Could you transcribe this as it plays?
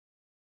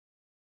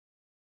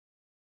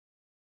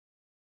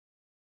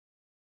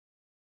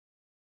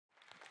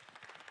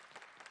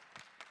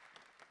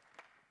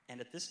And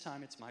at this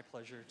time, it's my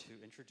pleasure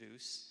to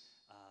introduce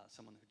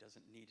someone who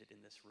doesn't need it in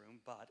this room,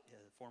 but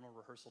a former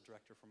rehearsal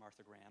director for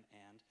Martha Graham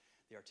and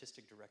the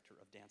artistic director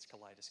of Dance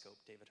Kaleidoscope,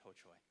 David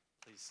Hochoy.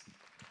 Please.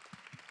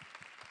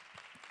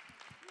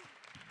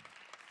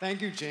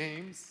 Thank you,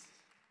 James.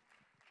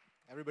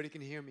 Everybody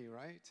can hear me,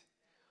 right?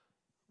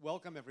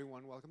 Welcome,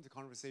 everyone. Welcome to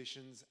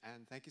Conversations,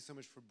 and thank you so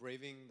much for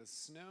braving the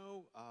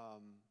snow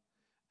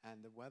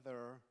and the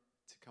weather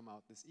to come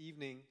out this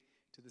evening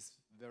to this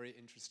very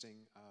interesting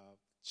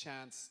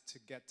chance to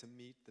get to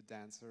meet the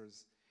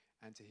dancers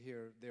and to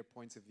hear their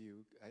points of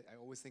view. I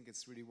always think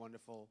it's really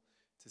wonderful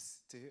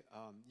to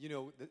you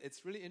know,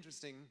 it's really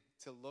interesting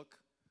to look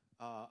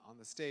on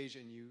the stage,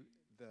 and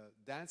the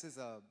dance is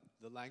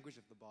the language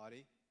of the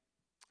body,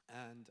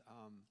 and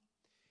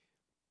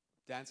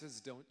dancers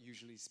don't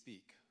usually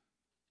speak.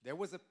 There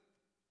was a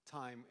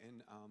time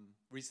in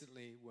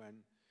recently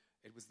when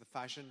it was the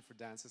fashion for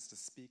dancers to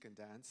speak and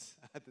dance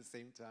at the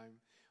same time,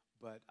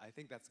 but I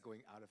think that's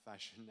going out of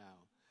fashion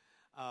now.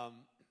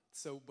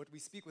 But we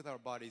speak with our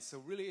bodies. So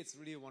really, it's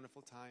really a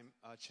wonderful time,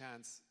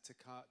 chance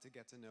to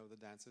get to know the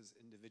dancers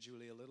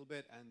individually a little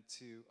bit and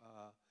to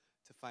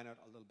find out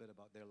a little bit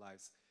about their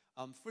lives.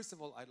 First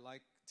of all, I'd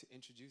like to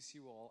introduce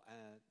you all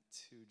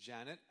to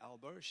Janet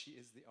Eilber. She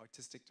is the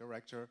artistic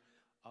director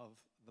of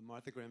the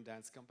Martha Graham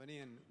Dance Company.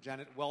 And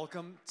Janet,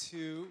 welcome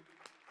to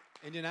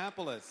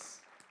Indianapolis.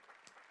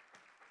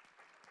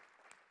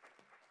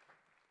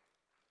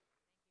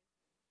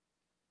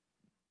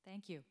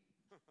 Thank you.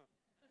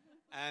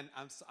 And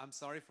I'm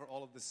sorry for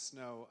all of the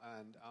snow.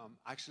 And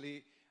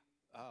actually,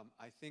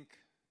 I think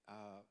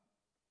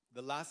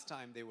the last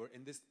time they were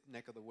in this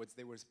neck of the woods,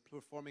 they were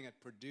performing at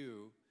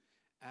Purdue,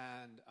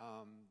 and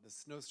the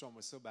snowstorm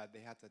was so bad they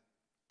had to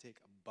take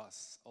a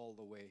bus all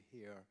the way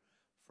here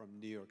from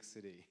New York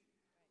City.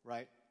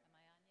 Right? Am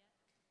I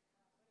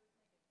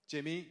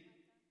on yet?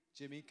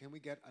 Jimmy, can we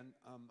get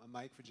a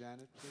mic for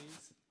Janet,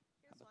 please?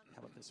 How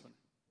about this one?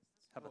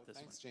 How about this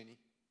thanks, one? Janie.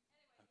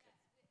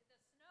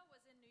 The snow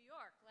was in New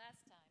York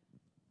last time,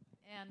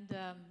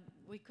 and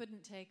we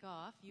couldn't take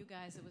off. You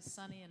guys, it was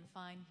sunny and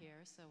fine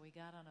here, so we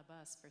got on a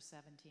bus for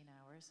 17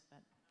 hours.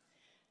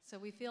 So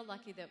we feel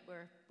lucky that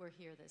we're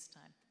here this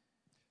time.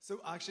 So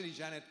actually,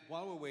 Janet,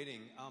 while we're waiting,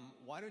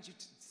 why don't you,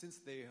 since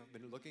they have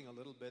been looking a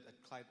little bit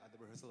at the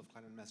rehearsal of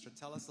Clytemnestra,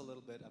 tell us a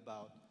little bit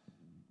about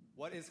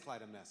what is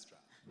Clytemnestra?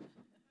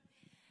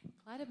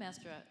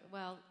 Clytemnestra,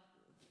 well,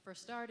 for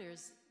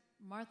starters,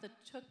 Martha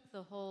took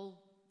the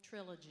whole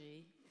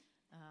trilogy,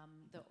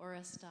 the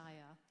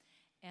Oresteia,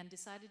 and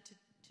decided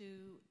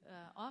to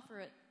offer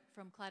it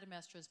from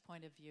Clytemnestra's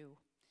point of view.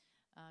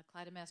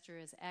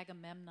 Clytemnestra is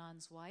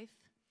Agamemnon's wife,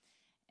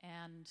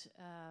 and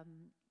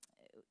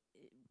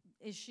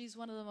she's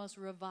one of the most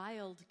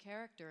reviled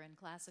character in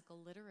classical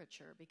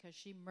literature because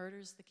she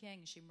murders the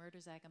king, she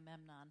murders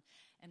Agamemnon.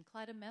 And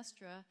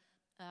Clytemnestra,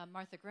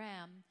 Martha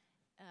Graham,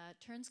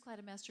 turns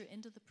Clytemnestra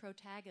into the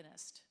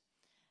protagonist.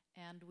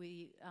 And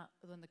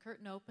when the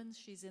curtain opens,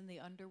 she's in the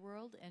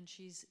underworld and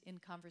she's in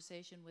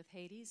conversation with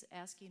Hades,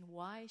 asking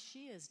why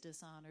she is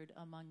dishonored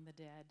among the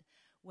dead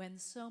when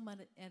so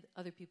many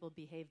other people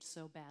behaved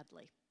so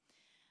badly.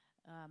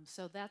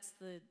 So that's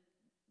the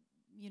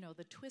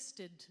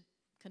twisted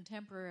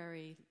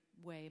contemporary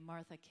way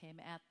Martha came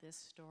at this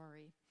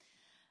story.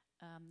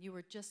 You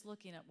were just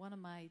looking at one of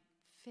my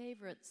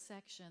favorite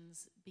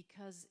sections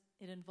because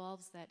it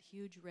involves that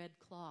huge red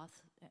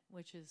cloth,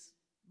 which is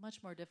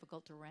much more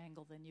difficult to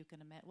wrangle than you can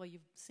imagine. Well,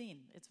 you've seen,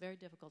 it's very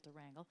difficult to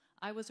wrangle.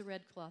 I was a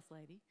red cloth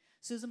lady.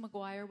 Susan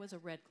McGuire was a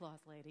red cloth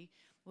lady.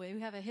 We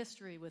have a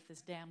history with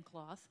this damn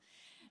cloth.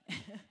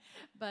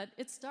 But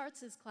it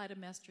starts as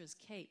Clytemnestra's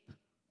cape.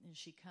 And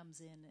she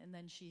comes in, and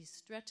then she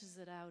stretches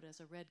it out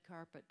as a red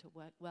carpet to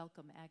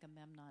welcome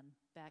Agamemnon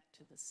back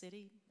to the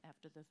city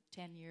after the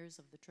 10 years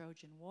of the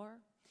Trojan War.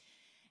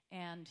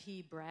 And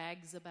he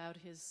brags about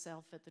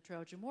himself at the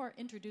Trojan War,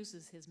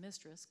 introduces his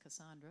mistress,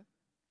 Cassandra.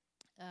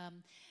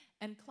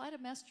 And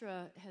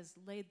Clytemnestra has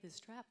laid this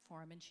trap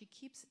for him, and she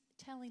keeps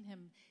telling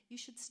him, you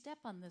should step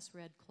on this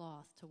red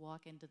cloth to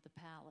walk into the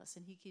palace.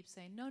 And he keeps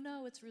saying,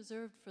 no, it's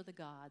reserved for the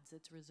gods.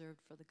 It's reserved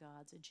for the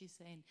gods. And she's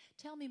saying,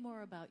 tell me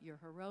more about your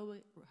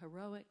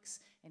heroics.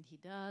 And he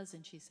does.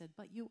 And she said,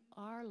 but you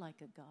are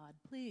like a god.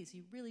 Please,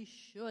 you really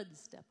should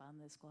step on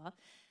this cloth.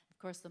 Of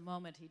course, the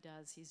moment he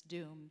does, he's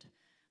doomed.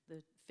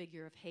 The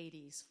figure of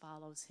Hades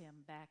follows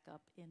him back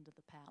up into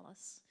the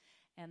palace.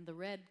 And the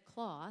red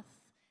cloth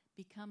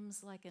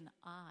becomes like an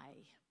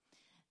eye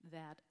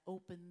that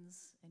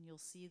opens, and you'll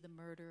see the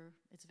murder.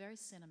 It's very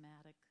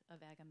cinematic of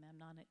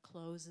Agamemnon. It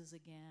closes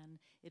again,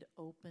 it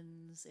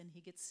opens, and he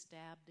gets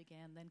stabbed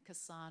again. Then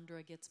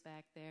Cassandra gets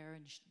back there,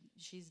 and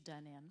she's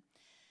done in.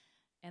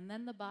 And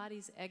then the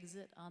bodies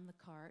exit on the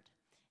cart,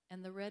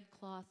 and the red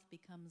cloth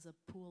becomes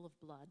a pool of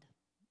blood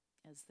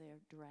as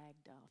they're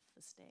dragged off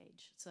the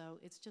stage. So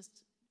it's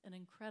just an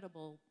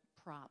incredible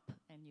prop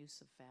and use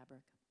of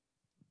fabric.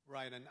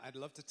 Right, and I'd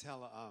love to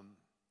tell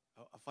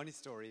a funny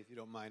story, if you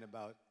don't mind,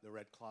 about the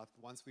red cloth.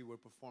 Once we were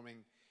performing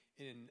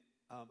in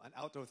an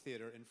outdoor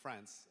theater in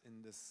France,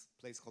 in this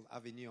place called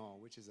Avignon,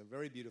 which is a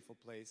very beautiful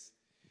place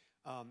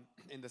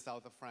in the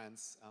south of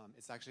France.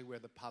 It's actually where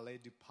the Palais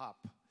du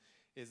Pape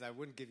is. I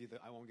won't give you the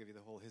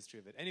whole history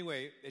of it.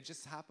 Anyway, it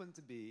just happened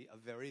to be a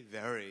very,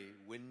 very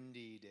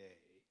windy day.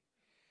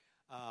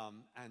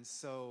 And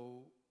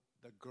so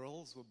the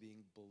girls were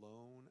being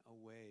blown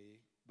away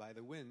by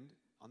the wind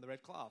on the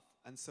red cloth.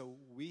 And so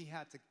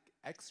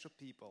extra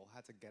people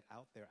had to get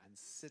out there and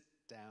sit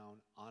down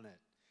on it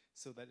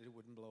so that it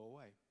wouldn't blow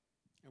away.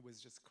 It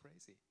was just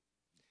crazy.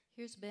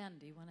 Here's Ben.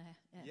 Do you want to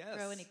Yes.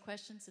 throw any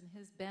questions?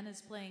 Ben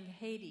is playing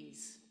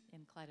Hades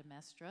in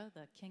Clytemnestra,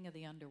 the king of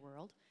the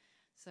underworld.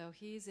 So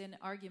he's in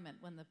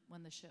argument when the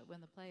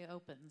play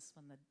opens,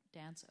 when the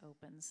dance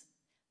opens.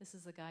 This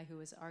is the guy who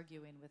is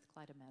arguing with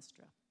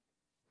Clytemnestra.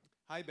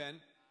 Hi,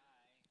 Ben.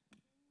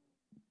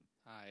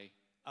 Hi.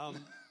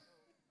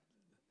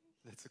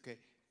 That's okay.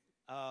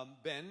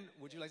 Ben,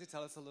 would you like to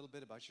tell us a little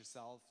bit about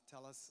yourself?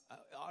 Tell us,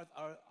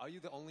 are you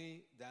the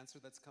only dancer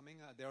that's coming?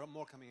 There are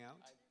more coming out?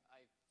 I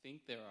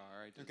think there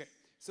are. Okay.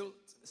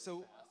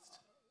 So,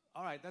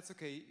 all right, that's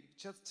okay.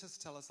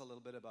 Just tell us a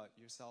little bit about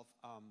yourself.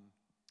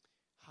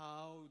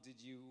 How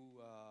did you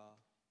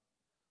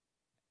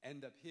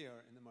end up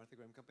here in the Martha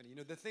Graham Company? You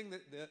know,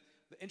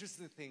 the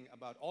interesting thing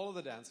about all of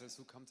the dancers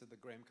who come to the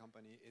Graham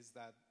Company is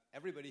that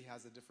everybody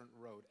has a different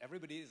road.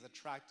 Everybody is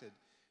attracted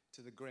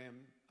to the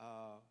Graham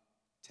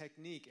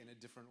technique in a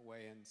different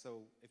way. And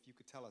so if you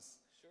could tell us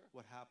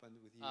what happened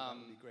with you, that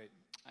would be great.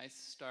 I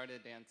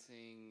started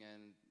dancing,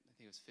 and I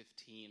think it was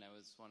 15. I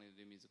was wanting to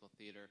do musical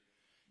theater.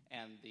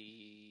 And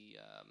the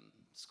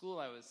school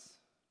I was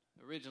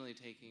originally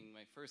taking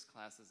my first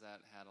classes at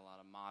had a lot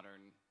of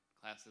modern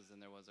classes,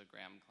 and there was a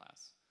Graham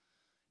class.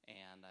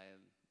 And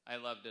I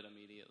loved it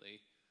immediately.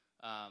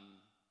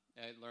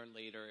 I learned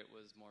later it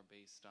was more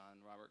based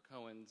on Robert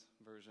Cohen's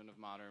version of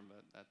modern,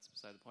 but that's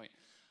beside the point.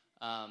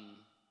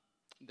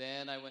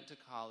 Then I went to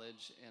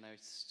college, and I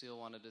still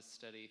wanted to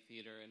study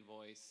theater and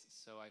voice,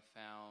 so I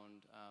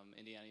found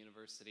Indiana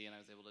University, and I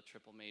was able to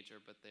triple major,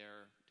 but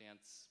their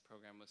dance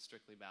program was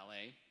strictly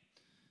ballet.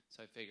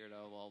 So I figured,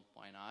 oh, well,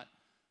 why not?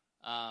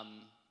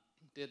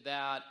 Did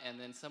that, and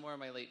then somewhere in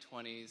my late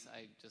 20s,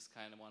 I just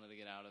kind of wanted to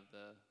get out of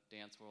the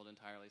dance world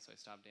entirely, so I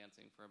stopped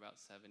dancing for about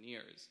 7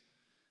 years.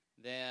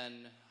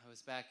 Then I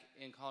was back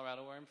in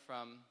Colorado, where I'm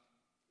from,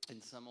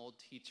 and some old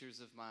teachers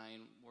of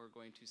mine were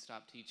going to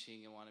stop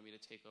teaching and wanted me to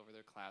take over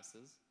their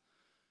classes.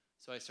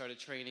 So I started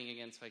training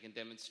again so I can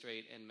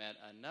demonstrate, and met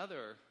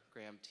another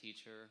Graham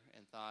teacher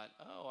and thought,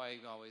 oh, I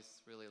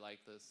always really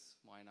like this.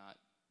 Why not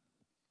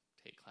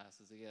take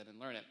classes again and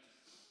learn it?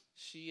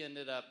 She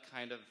ended up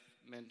kind of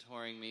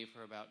mentoring me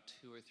for about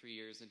 2 or 3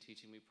 years and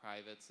teaching me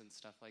privates and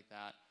stuff like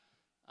that.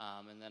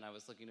 And then I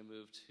was looking to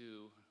move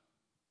to,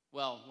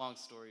 well, long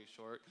story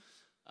short,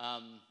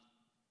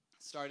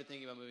 started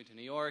thinking about moving to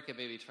New York and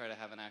maybe try to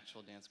have an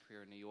actual dance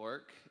career in New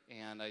York.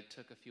 And I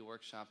took a few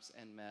workshops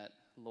and met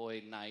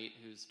Lloyd Knight,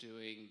 who's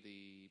doing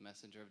the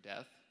Messenger of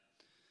Death,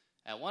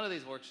 at one of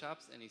these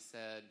workshops, and he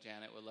said,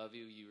 Janet would love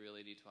you, you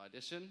really need to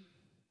audition.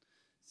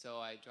 So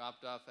I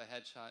dropped off a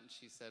headshot, and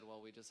she said,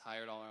 well, we just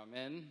hired all our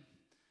men,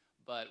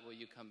 but will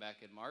you come back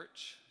in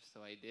March?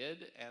 So I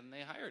did, and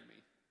they hired me.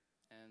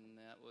 And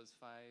that was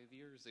 5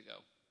 years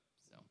ago.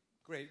 So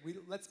Great.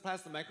 Let's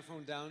pass the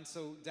microphone down.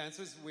 So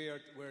dancers, we're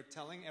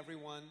telling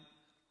everyone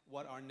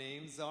what our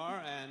names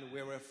are and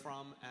where we're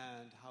from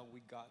and how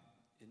we got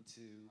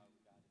into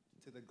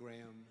the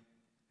Graham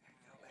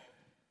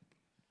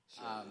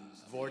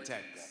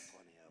vortex.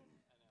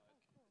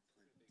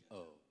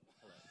 Oh,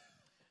 hello.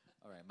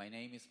 All right, my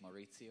name is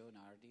Maurizio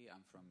Nardi.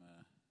 I'm from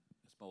a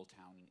small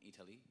town in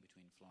Italy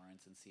between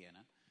Florence and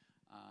Siena.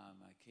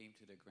 I came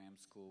to the Graham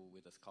School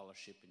with a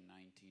scholarship in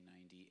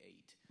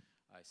 1998.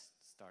 I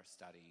started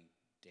studying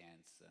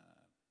dance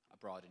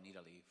abroad in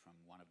Italy from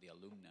one of the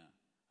alumna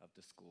of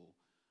the school.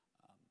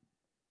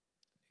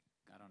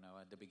 I don't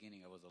know, at the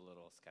beginning I was a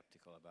little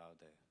skeptical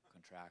about the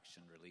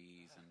contraction,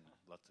 release, and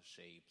lots of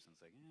shapes, and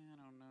it's like, I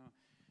don't know.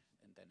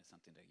 And then it's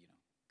something that,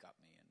 got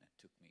me, and it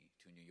took me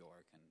to New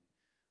York and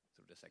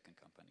through the second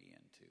company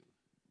and to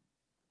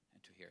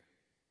here.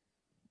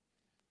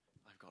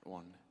 I've got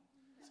one.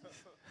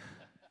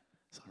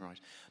 Sorry,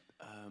 right.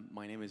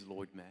 My name is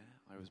Lloyd Mayer.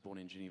 I was born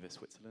in Geneva,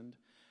 Switzerland,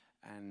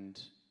 and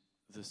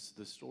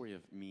the story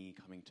of me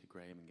coming to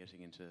Graham and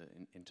getting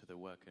into the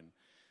work and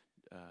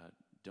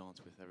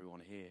dance with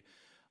everyone here.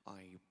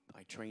 I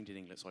trained in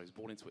England, so I was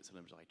born in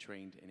Switzerland, but I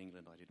trained in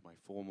England. I did my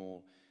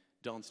formal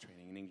dance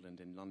training in England,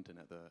 in London,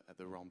 at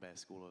the Rambert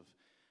School of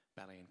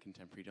Ballet and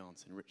Contemporary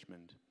Dance in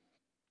Richmond.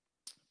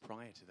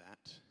 Prior to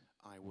that,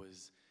 I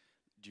was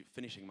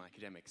finishing my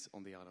academics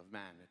on the Isle of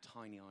Man, a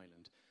tiny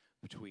island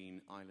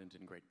between Ireland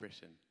and Great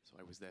Britain. So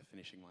I was there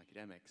finishing my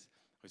academics.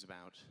 I was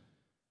about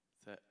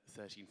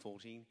 13,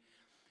 14.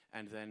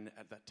 And then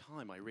at that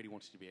time, I really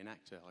wanted to be an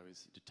actor. I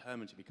was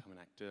determined to become an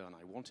actor, and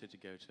I wanted to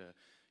go to,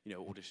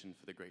 audition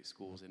for the great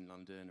schools in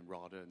London and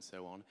RADA and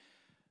so on.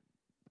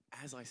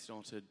 As I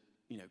started,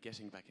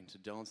 getting back into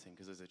dancing,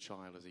 because as a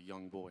child, as a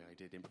young boy, I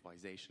did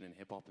improvisation and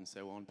hip-hop and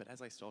so on. But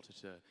as I started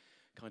to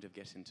kind of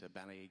get into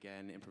ballet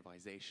again,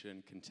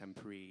 improvisation,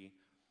 contemporary,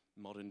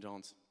 modern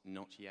dance,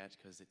 not yet,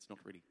 because it's not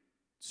really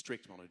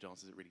strict modern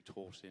dance isn't really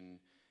taught in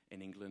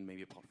England,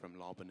 maybe apart from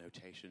Labour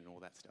notation and all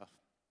that stuff.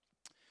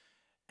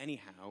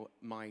 Anyhow,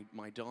 my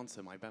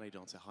ballet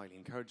dancer, highly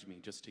encouraged me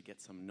just to get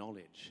some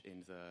knowledge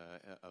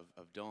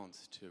of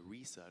dance, to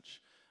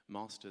research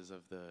masters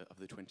of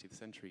the 20th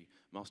century,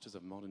 masters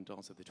of modern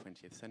dance of the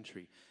 20th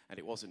century. And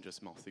it wasn't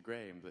just Martha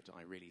Graham, but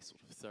I really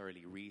sort of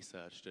thoroughly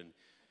researched and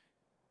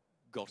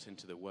got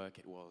into the work.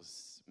 It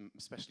was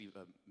especially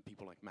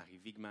people like Marie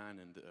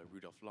Wigman and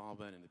Rudolf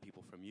Laban and the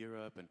people from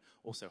Europe, and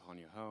also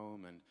Hanya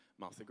Holm and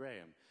Martha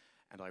Graham.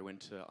 And I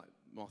went to,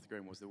 Martha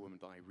Graham was the woman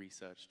that I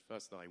researched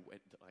first, that I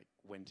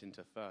went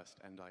into first,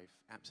 and I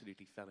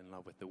absolutely fell in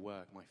love with the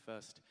work.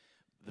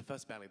 The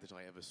first ballet that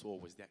I ever saw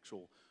was the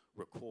actual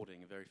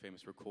recording, a very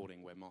famous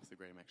recording where Martha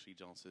Graham actually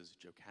dances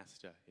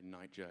Jocasta in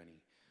Night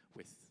Journey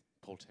with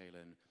Paul Taylor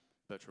and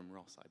Bertram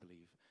Ross, I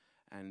believe.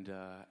 And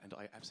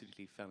I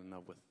absolutely fell in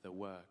love with the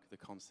work, the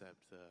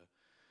concept,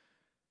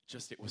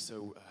 it was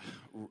so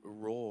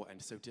raw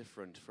and so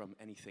different from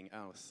anything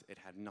else. It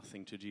had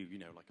nothing to do,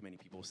 like many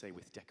people say,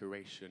 with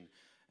decoration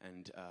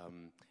and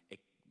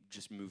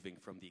just moving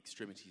from the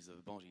extremities of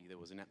the body. There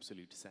was an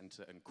absolute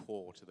center and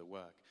core to the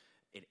work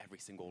in every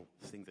single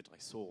thing that I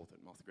saw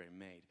that Martha Graham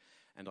made.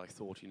 And I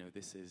thought,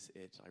 this is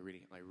it. I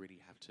really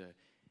have to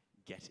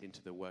get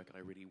into the work. I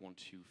really want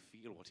to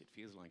feel what it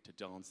feels like to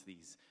dance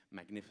these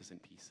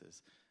magnificent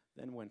pieces.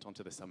 Then went on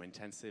to the summer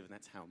intensive, and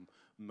that's how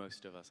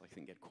most of us, I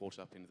think, get caught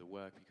up in the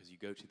work, because you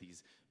go to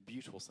these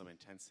beautiful summer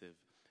intensive.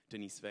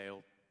 Denise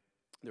Vale,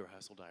 the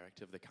rehearsal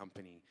director of the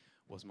company,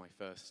 was my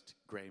first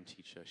Graham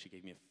teacher. She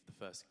gave me the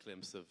first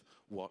glimpse of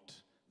what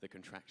the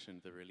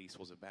contraction, the release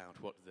was about,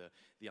 what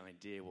the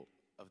idea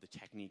of the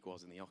technique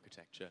was in the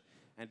architecture,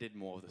 and did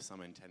more of the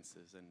summer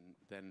intensives, and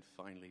then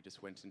finally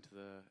just went into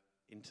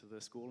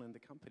the school and the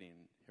company,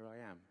 and here I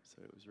am.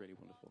 So it was really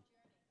wonderful.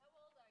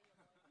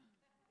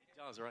 It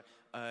does,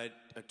 right?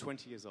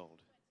 20 years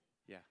old.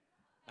 Yeah.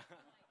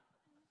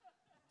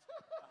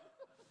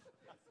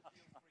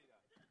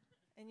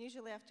 And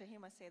usually after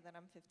him, I say that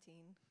I'm 15.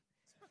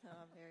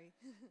 Very.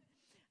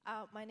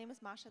 My name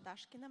is Masha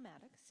Dashkina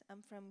Maddox.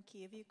 I'm from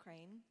Kiev,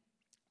 Ukraine,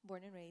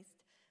 born and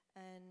raised.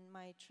 And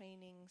my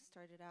training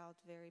started out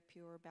very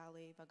pure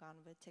ballet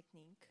Vaganova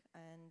technique.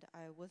 And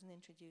I wasn't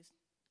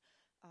introduced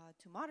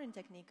to modern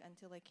technique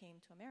until I came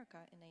to America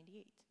in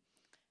 '98.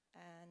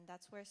 And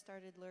that's where I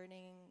started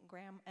learning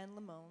Graham and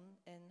Limon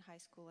in high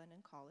school and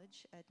in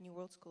college at New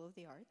World School of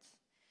the Arts.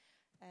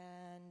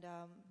 And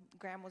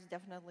Graham was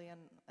definitely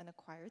an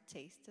acquired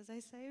taste, as I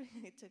say.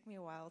 It took me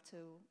a while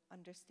to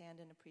understand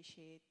and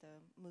appreciate the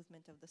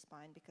movement of the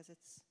spine, because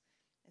it's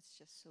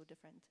just so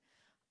different.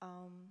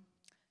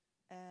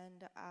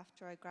 And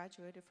after I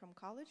graduated from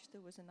college,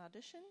 there was an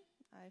audition.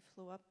 I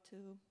flew up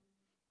to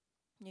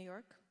New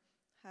York,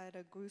 had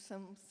a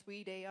gruesome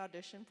 3-day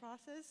audition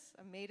process.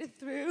 I made it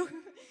through,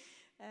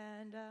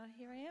 and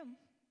here I am.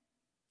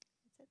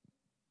 That's it.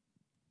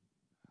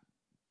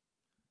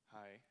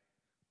 Hi,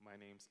 my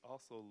name's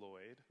also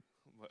Lloyd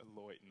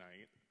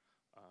Knight.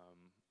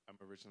 I'm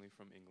originally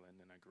from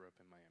England, and I grew up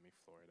in Miami,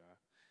 Florida,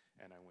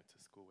 and I went to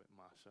school with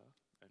Masha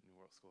at New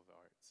World School of the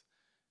Arts,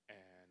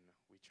 and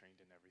we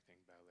trained in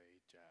everything ballet,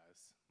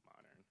 jazz,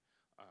 modern,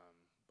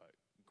 but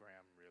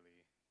Graham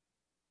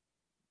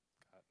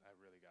I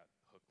really got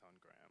hooked on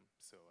Graham,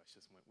 so I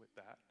just went with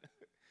that.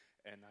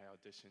 And I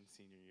auditioned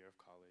senior year of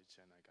college,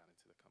 and I got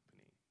into the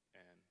company.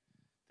 And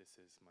this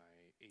is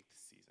my 8th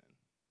season,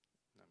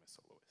 and I'm a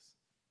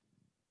soloist.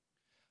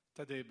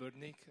 Tadej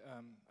Burnik,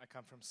 I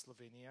come from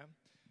Slovenia,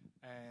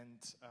 and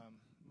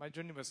my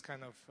journey was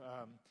kind of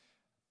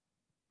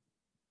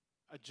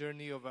a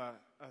journey of a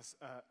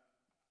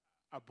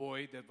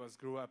boy that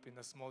grew up in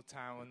a small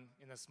town,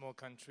 in a small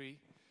country.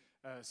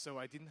 So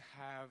I didn't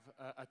have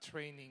a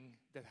training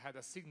that had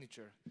a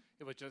signature.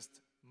 It was just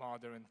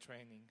modern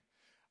training.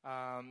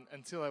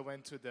 Until I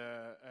went to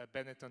the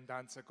Benetton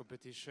Danza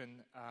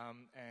competition,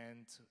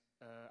 and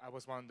I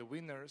was one of the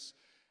winners.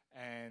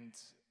 And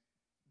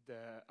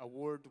the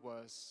award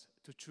was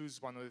to choose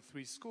one of the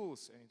 3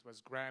 schools, and it was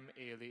Graham,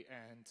 Ailey,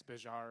 and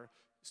Bejar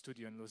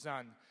Studio in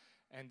Lausanne.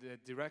 And the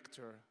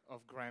director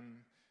of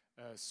Graham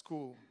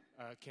school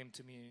came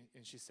to me,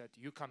 and she said,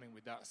 "You coming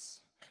with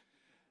us?"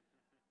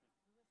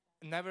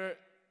 Never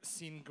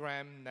seen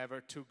Graham,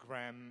 never took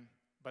Graham,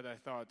 but I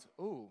thought,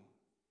 oh,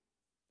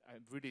 I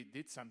really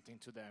did something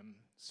to them.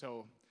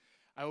 So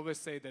I always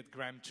say that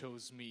Graham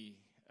chose me,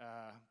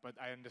 but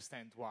I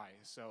understand why.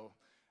 So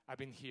I've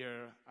been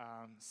here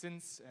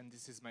since, and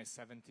this is my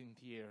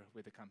 17th year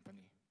with the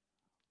company.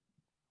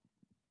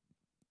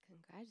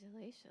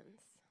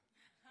 Congratulations.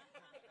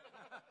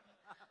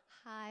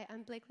 Hi,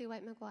 I'm Blakely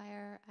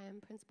White-McGuire. I am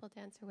principal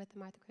dancer with the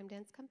Martha Graham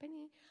Dance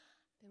Company.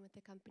 Been with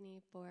the company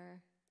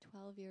for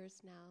 12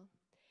 years now.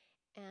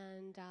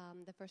 And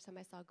the first time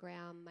I saw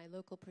Graham, my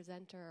local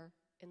presenter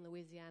in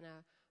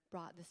Louisiana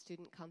brought the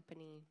student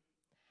company.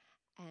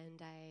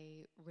 And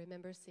I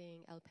remember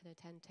seeing El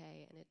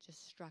Penitente, and it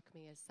just struck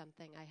me as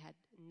something I had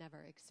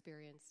never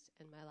experienced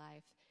in my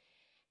life,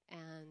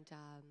 and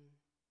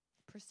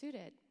pursued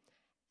it.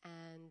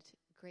 And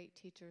great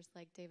teachers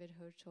like David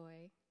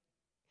Hochoy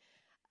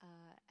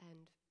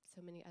and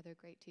so many other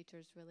great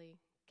teachers really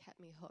kept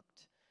me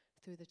hooked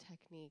through the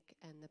technique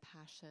and the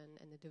passion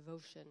and the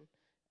devotion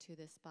to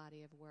this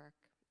body of work.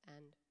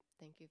 And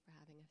thank you for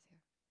having us here.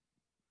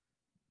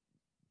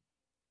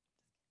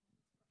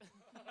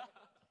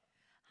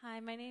 Hi,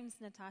 my name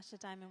is Natasha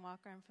Diamond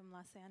Walker. I'm from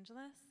Los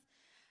Angeles.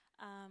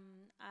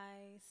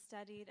 I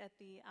studied at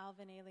the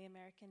Alvin Ailey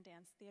American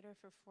Dance Theater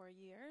for 4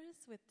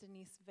 years with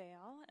Denise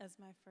Vale as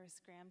my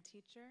first Graham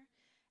teacher,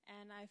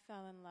 and I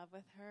fell in love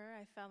with her.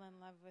 I fell in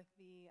love with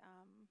the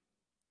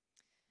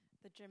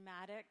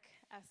dramatic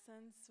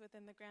essence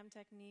within the Graham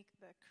technique,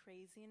 the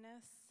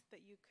craziness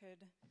that you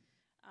could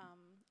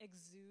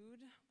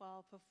exude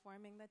while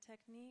performing the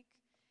technique,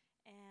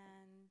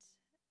 and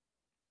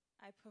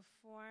I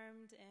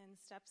performed in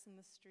Steps in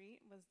the Street,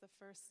 was the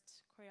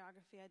first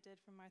choreography I did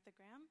for Martha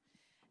Graham,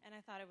 and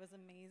I thought it was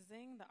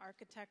amazing. The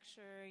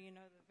architecture, you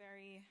know, the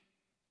very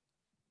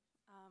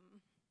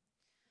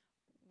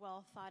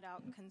well thought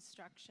out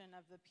construction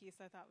of the piece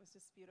I thought was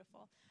just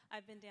beautiful.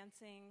 I've been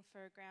dancing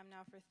for Graham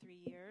now for 3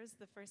 years.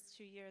 The first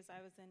 2 years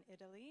I was in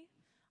Italy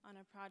on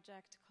a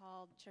project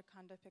called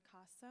Cercando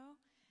Picasso,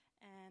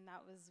 and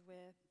that was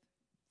with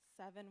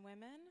 7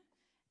 women.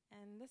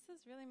 And this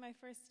is really my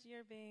first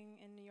year being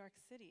in New York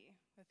City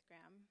with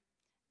Graham,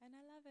 and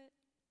I love it.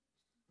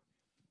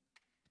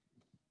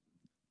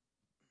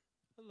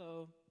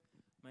 Hello,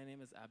 my name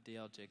is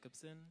Abdiel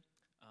Jacobson.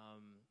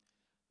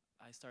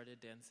 I started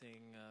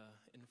dancing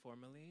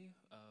informally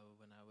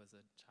when I was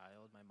a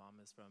child. My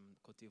mom is from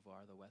Cote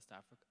d'Ivoire, West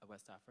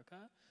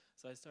Africa.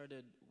 So I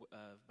started,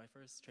 my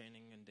first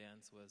training in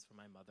dance was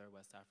from my mother,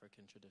 West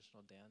African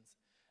traditional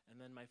dance. And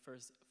then my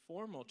first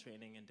formal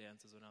training in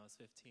dance was when I was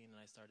 15,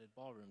 and I started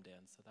ballroom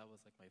dance. So that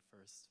was like my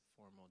first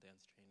formal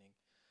dance training.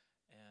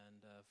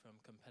 And from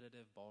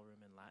competitive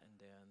ballroom and Latin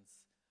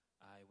dance,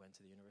 I went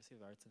to the University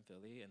of Arts in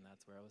Philly, and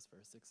that's where I was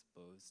first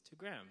exposed to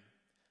Graham.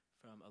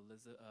 From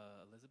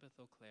Elizabeth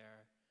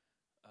Auclair,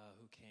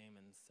 who came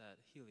and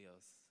set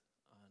Helios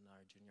on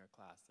our junior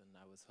class, and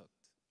I was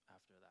hooked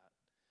after that.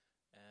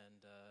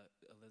 And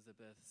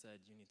Elizabeth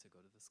said, you need to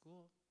go to the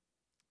school.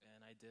 And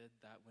I did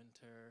that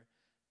winter,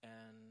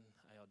 and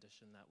I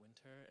auditioned that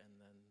winter, and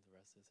then the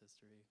rest is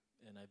history.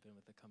 And I've been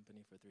with the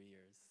company for 3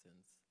 years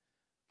since.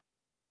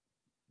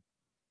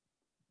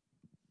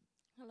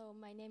 Hello,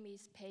 my name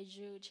is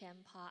Peiju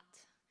Chen-Pat.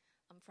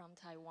 I'm from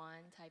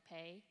Taiwan,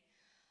 Taipei.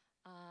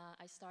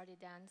 I started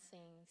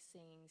dancing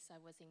since I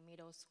was in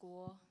middle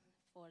school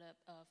for the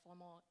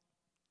formal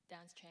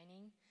dance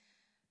training.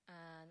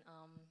 And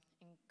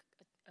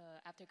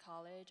after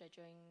college, I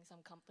joined some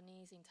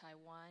companies in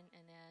Taiwan.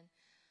 And then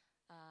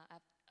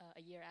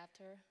a year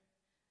after,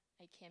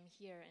 I came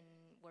here and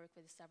worked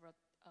with several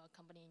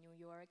companies in New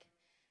York.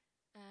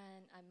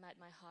 And I met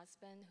my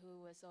husband,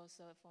 who was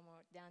also a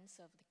former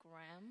dancer of the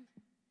Graham.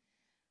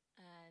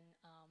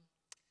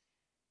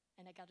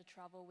 And I got to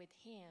travel with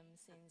him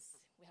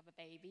since we have a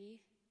baby.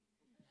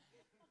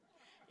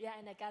 Yeah,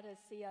 and I got to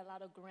see a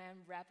lot of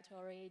Graham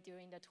repertory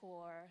during the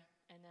tour.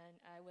 And then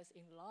I was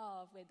in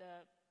love with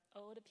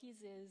all the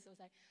pieces. I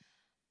was like,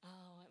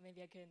 oh,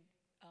 maybe I can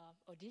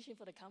audition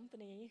for the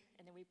company.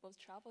 And then we both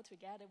travel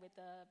together with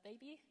the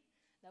baby.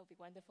 That would be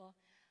wonderful.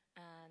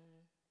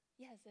 And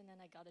yes, and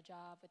then I got a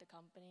job with the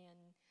company.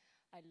 And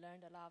I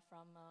learned a lot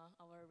from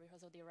our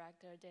rehearsal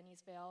director,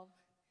 Denise Vale,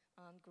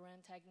 on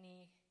Graham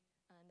technique.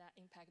 And that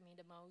impacted me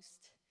the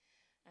most.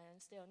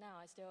 And still now,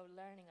 I'm still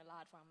learning a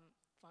lot from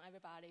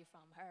everybody,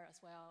 from her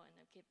as well. And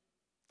I keep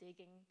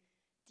digging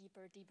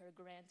deeper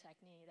Graham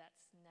technique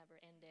that's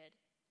never ended.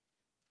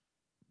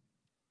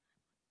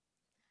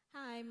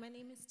 Hi, my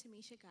name is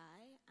Tamisha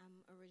Guy.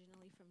 I'm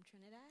originally from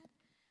Trinidad.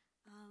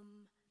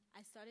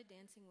 I started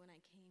dancing when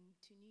I came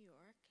to New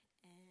York,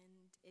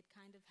 and it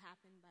kind of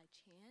happened by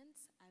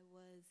chance. I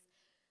was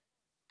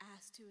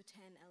asked to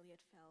attend Elliott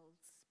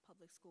Feld's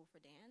public school for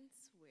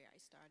dance, where I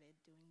started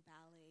doing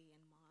ballet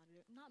and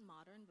not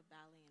modern, but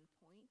ballet and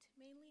point,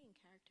 mainly in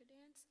character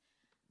dance.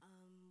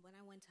 When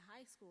I went to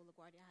high school,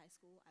 LaGuardia High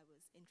School, I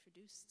was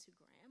introduced to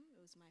Graham. It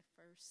was my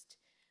first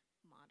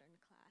modern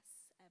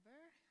class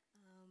ever.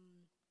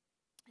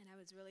 And I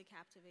was really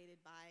captivated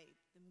by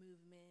the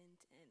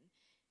movement and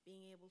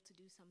being able to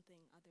do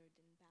something other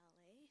than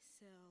ballet.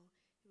 So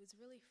it was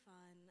really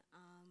fun.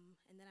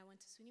 And then I went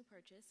to SUNY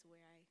Purchase,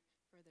 where I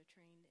further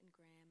trained in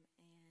Graham,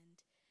 and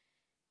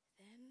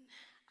then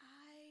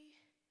I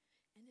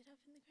ended up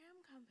in the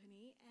Graham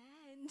Company,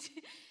 and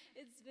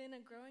it's been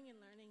a growing and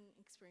learning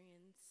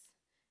experience,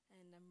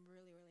 and I'm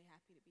really, really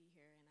happy to be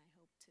here, and I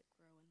hope to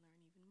grow and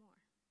learn even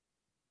more.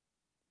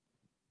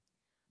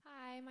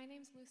 Hi, my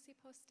name's Lucy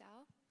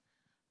Postel.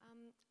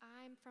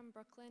 I'm from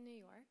Brooklyn, New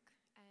York,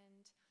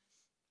 and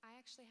I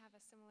actually have a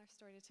similar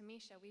story to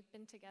Tamisha. We've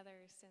been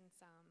together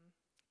since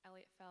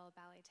Elliott Feld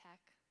Ballet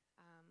Tech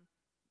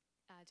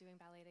doing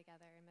ballet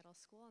together in middle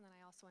school, and then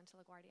I also went to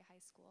LaGuardia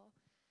High School.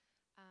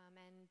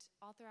 And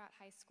all throughout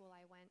high school,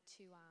 I went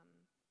to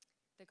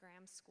the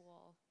Graham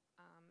School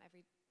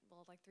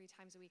like 3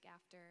 times a week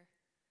after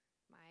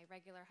my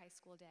regular high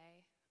school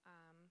day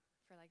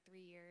for like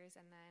 3 years,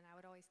 and then I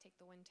would always take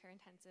the winter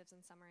intensives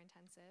and summer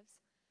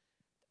intensives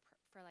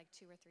for like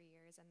 2 or 3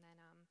 years, and then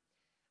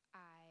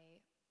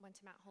I went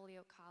to Mount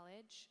Holyoke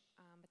College,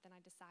 but then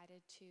I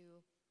decided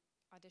to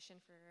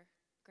audition for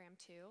Graham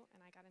 2,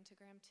 and I got into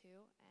Graham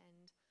 2,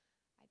 and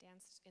I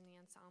danced in the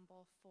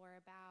ensemble for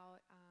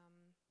about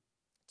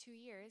 2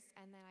 years,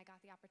 and then I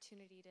got the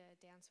opportunity to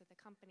dance with the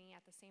company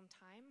at the same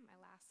time. My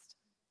last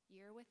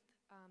year with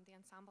the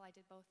ensemble, I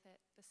did both at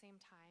the same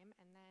time,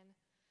 and then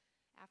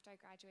after I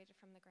graduated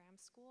from the Graham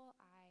School,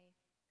 I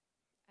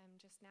am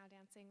just now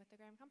dancing with the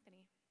Graham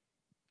Company.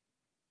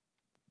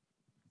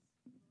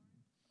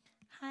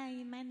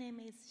 Hi, my name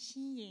is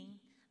Xin Ying.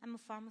 I'm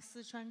from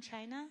Sichuan,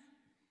 China,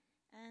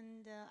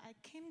 and I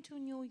came to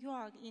New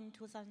York in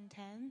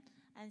 2010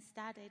 and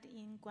started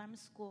in Graham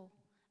School.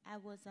 I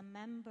was a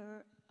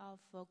member of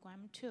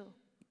Graham 2,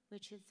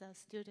 which is a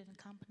student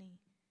company.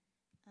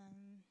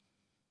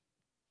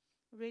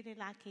 Really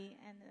lucky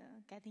and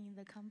getting in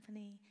the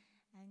company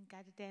and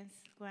got to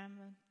dance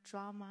Graham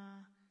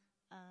drama.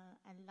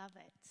 I love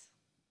it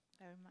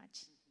very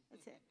much.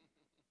 That's it.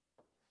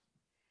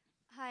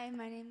 Hi,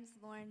 my name is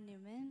Lauren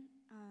Newman.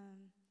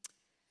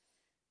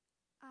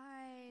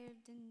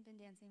 I've been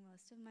dancing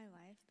most of my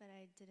life, but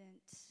I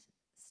didn't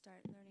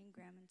start learning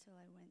Graham until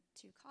I went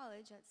to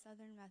college at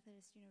Southern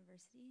Methodist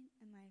University,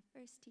 and my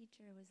first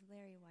teacher was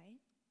Larry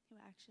White, who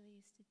actually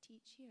used to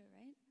teach here,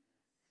 right?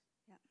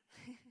 Yeah.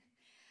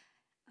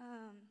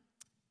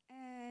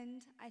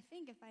 And I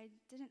think if I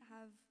didn't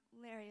have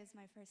Larry as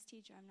my first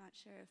teacher, I'm not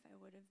sure if I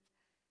would have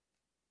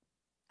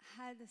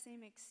had the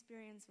same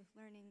experience with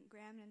learning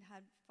Graham and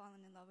had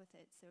fallen in love with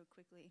it so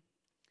quickly.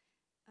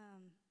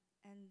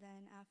 And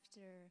then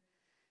after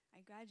I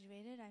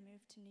graduated, I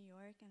moved to New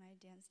York and I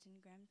danced in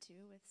Graham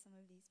 2 with some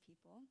of these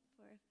people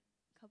for a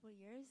couple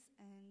years,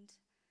 and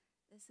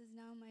this is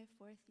now my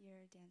 4th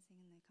year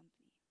dancing in the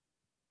company.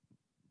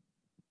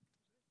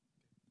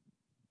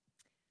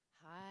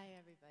 Hi,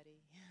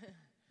 everybody.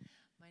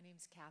 My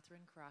name's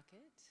Catherine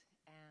Crockett,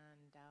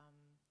 and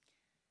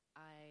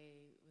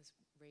I was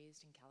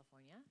raised in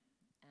California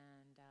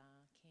and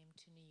came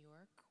to New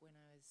York when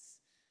I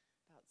was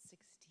about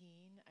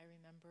 16. I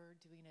remember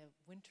doing a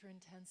winter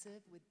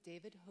intensive with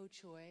David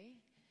Hochoy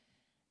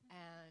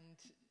and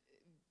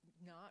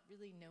not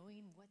really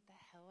knowing what the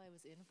hell I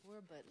was in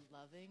for, but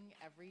loving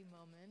every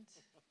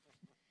moment.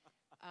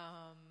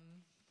 I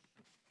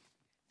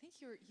think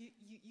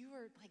you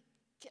were like,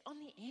 get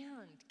on the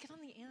and, because I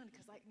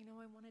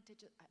wanted to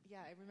just,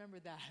 I remember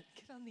that,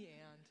 get on the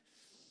and.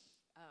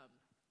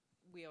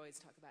 We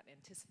always talk about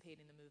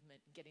anticipating the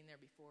movement, getting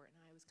there before, and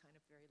I was kind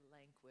of very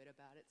languid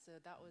about it, so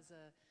that was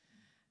a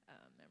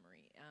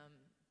memory.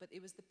 But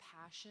it was the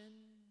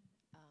passion,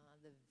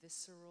 the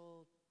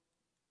visceral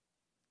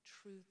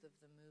truth of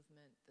the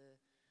movement, the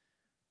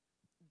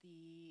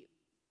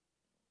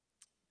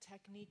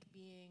technique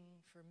being,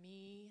 for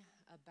me,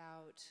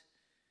 about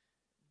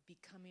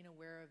becoming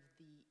aware of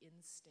the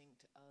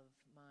instinct of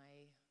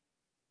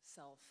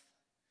myself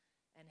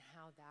and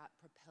how that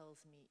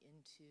propels me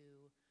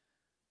into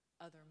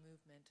other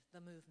movement, the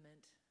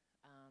movement,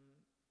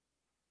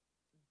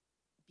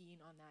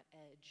 being on that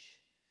edge,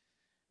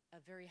 a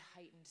very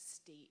heightened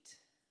state,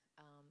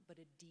 but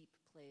a deep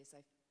place.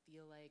 I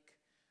feel like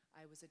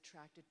I was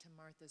attracted to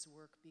Martha's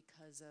work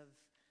because of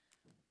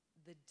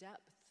the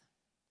depth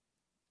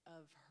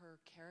of her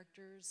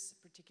characters,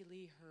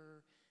 particularly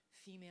her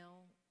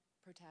female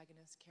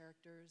protagonist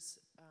characters.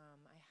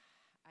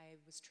 I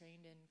was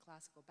trained in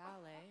classical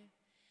ballet,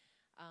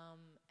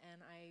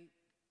 and I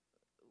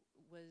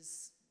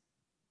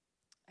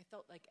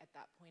felt like at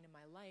that point in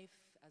my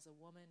life, as a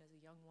woman, as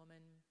a young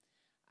woman,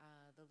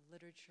 the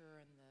literature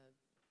and the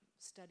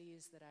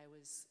studies that I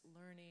was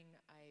learning,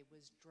 I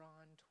was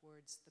drawn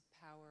towards the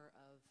power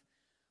of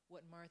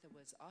what Martha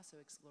was also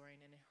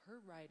exploring in her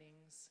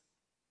writings,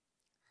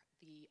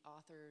 the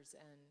authors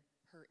and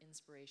her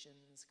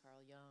inspirations,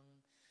 Carl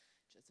Jung,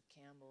 Joseph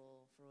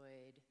Campbell,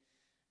 Freud.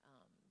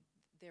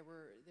 There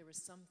was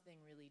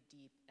something really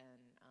deep,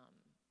 and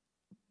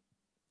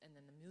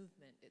then the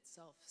movement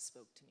itself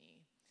spoke to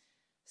me.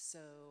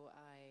 So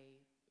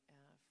I,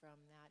 from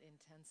that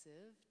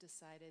intensive,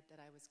 decided that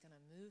I was going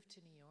to move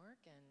to New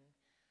York and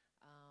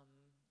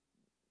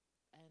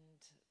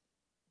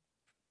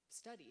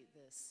study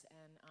this.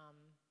 And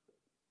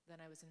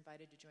then I was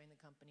invited to join the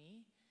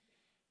company,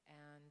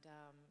 and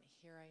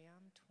here I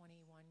am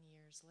 21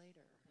 years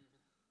later.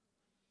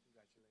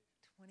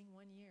 Congratulations.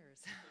 21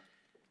 years.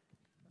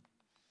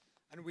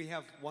 And we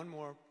have one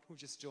more who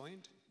just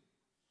joined.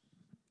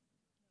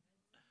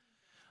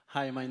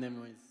 Hi, my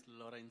name is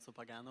Lorenzo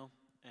Pagano,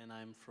 and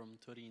I'm from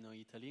Torino,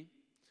 Italy.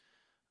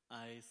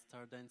 I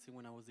started dancing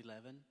when I was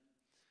 11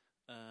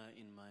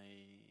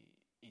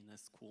 in a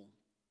school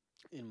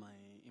in my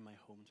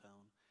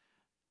hometown,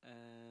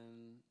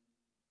 and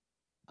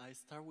I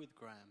start with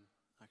Graham.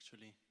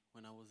 actually,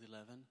 when I was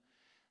 11,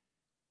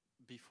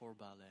 before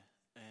ballet.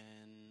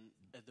 And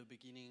at the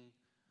beginning,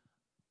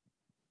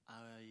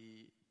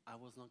 I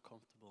was not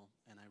comfortable,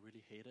 and I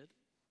really hated.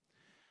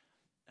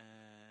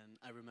 And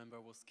I remember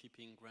I was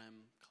skipping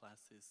Graham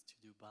classes to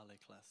do ballet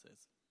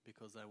classes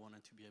because I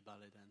wanted to be a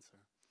ballet dancer.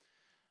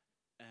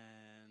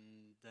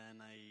 And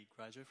then I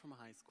graduated from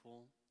high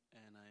school,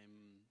 and I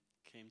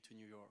came to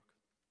New York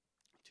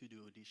to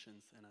do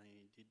auditions, and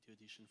I did the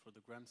audition for the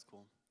Graham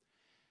School.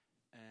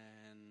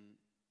 And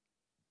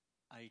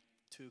I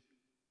took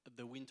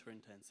the winter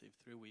intensive,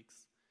 3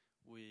 weeks,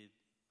 with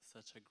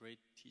such a great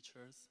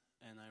teachers.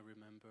 And I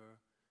remember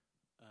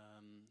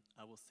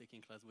I was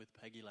taking class with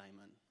Peggy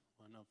Lyman,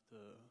 one of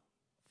the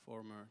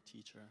former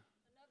teacher.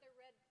 Another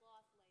red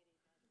cloth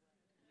lady, by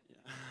the way.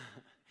 Yeah.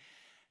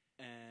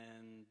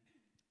 And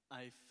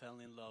I fell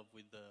in love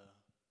with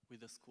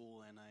the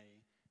school, and I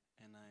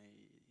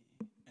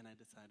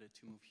decided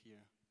to move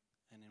here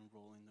and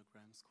enroll in the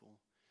Graham School.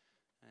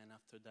 And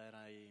after that,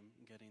 I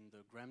get in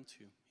the Graham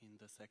 2 in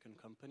the second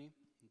company,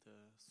 the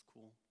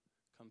school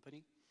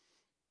company.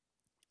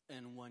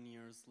 And 1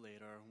 year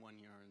later, 1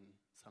 year and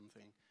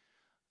something,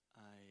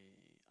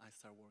 I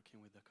start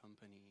working with the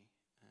company,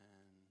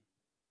 and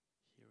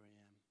here I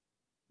am.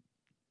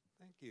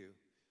 Thank you.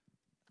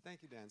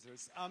 Thank you,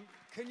 dancers.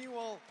 Can you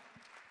all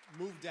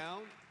move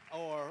down,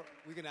 or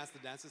we can ask the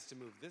dancers to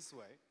move this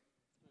way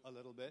a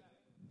little bit.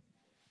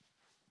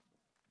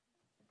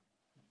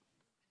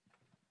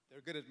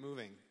 They're good at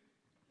moving.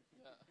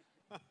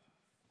 Yeah.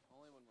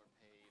 Only when we're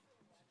paid.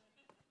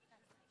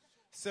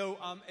 So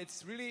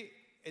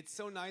it's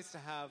so nice to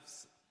have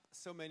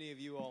so many of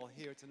you all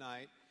here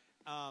tonight.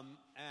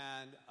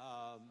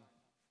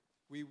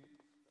 We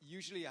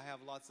usually I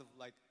have lots of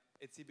like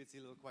itsy bitsy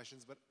little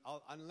questions, but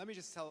let me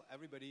just tell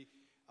everybody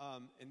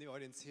in the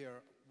audience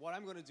here, what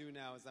I'm going to do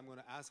now is I'm going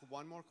to ask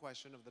one more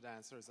question of the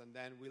dancers, and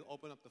then we'll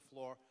open up the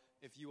floor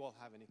if you all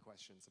have any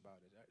questions about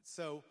it.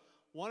 So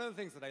one of the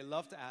things that I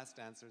love to ask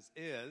dancers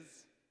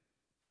is,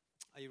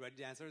 are you ready,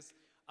 dancers?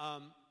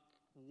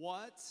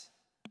 What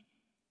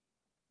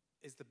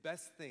is the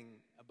best thing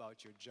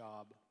about your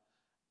job,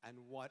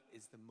 and what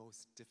is the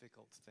most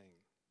difficult thing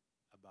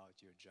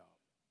about your job?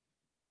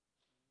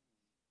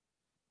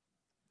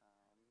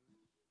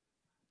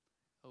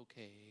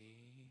 Okay.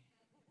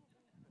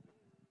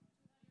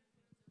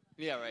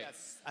 Yeah, right.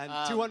 Yes, and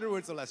 200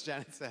 words or less,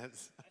 Janet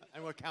says,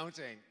 and we're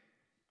counting.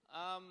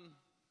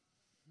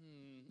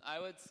 I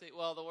would say,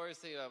 well, the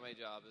worst thing about my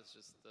job is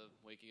just the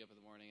waking up in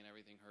the morning and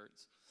everything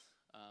hurts,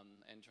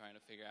 and trying to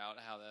figure out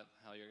how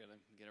you're going to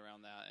get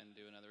around that and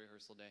do another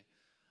rehearsal day.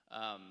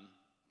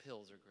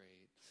 Pills are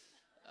great.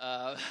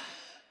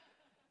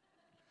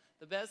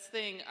 The best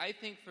thing, I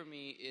think, for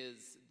me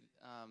is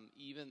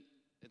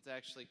it's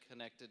actually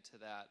connected to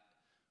that.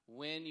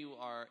 When you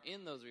are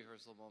in those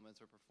rehearsal moments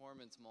or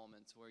performance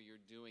moments where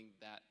you're doing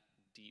that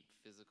deep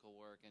physical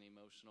work and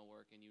emotional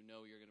work and you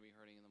know you're going to be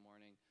hurting in the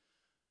morning,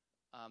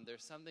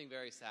 there's something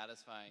very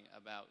satisfying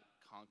about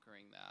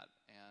conquering that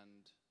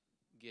and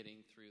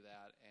getting through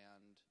that,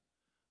 and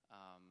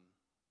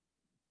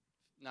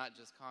not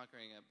just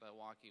conquering it, but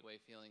walking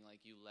away feeling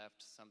like you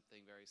left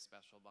something very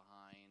special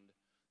behind,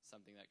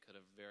 something that could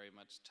have very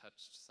much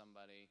touched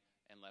somebody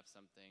and left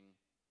something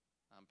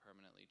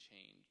permanently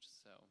changed.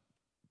 So.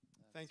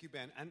 Thank you,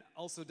 Ben. And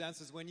also,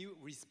 dancers, when you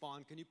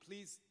respond, can you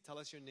please tell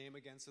us your name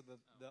again so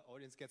the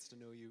audience gets to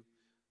know you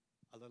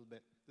a little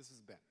bit? This is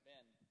Ben.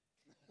 Ben.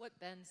 What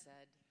Ben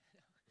said.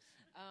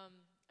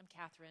 I'm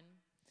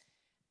Catherine.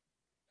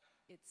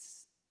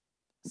 It's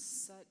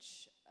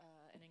such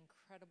an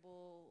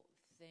incredible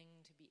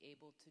thing to be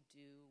able to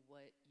do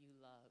what you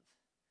love.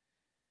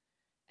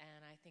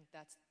 And I think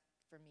that's,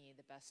 for me,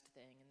 the best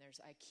thing. And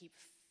I keep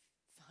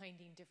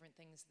finding different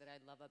things that I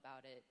love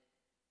about it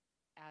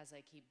as I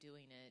keep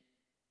doing it.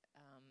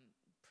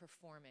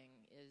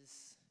 Performing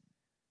is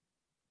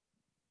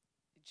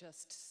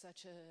just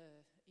such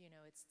a,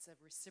 it's a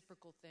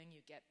reciprocal thing.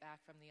 You get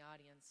back from the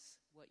audience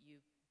what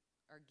you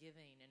are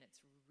giving, and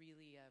it's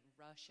really a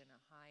rush and a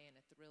high and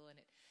a thrill.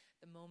 And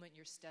the moment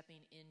you're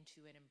stepping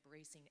into and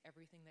embracing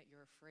everything that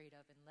you're afraid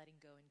of and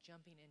letting go and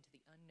jumping into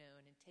the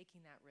unknown and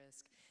taking that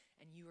risk,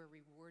 and you are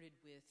rewarded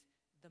with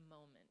the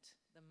moment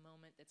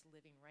that's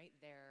living right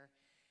there.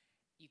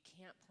 You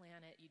can't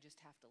plan it, you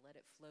just have to let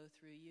it flow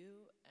through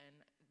you,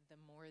 and the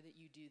more that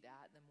you do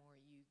that, the more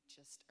you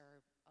just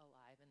are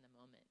alive in the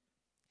moment.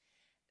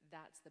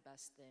 That's the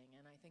best thing,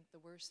 and I think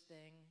the worst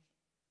thing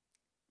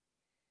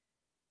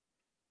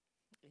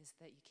is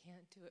that you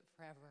can't do it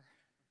forever.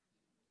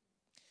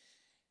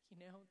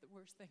 The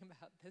worst thing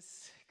about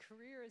this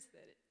career is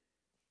that it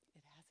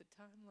has a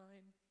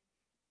timeline,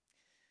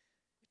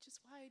 which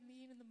is why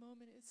being in the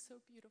moment is so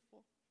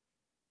beautiful.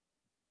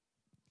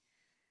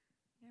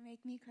 You're gonna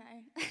make me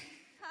cry.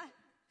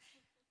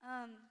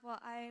 Well,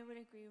 I would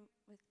agree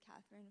with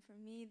Catherine. For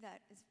me,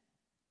 that is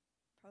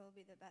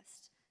probably the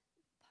best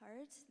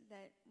part,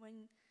 that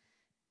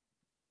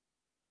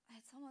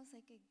it's almost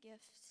like a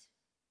gift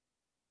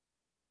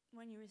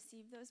when you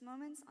receive those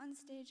moments on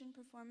stage and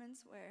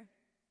performance where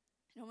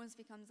it almost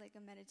becomes like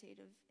a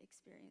meditative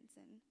experience,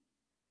 and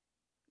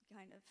you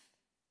kind of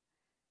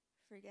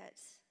forget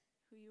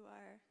who you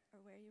are or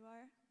where you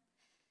are.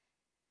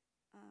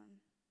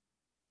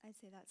 I'd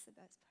say that's the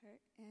best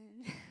part.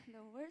 And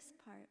the worst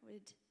part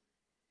would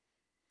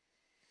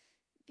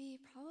be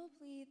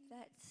probably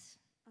that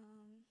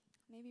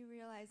maybe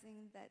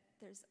realizing that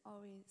there's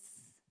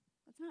always,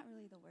 that's not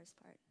really the worst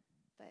part,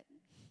 but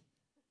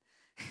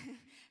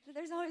that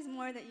there's always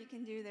more that you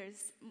can do.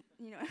 There's,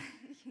 you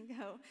can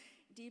go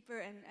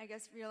deeper, and I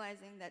guess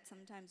realizing that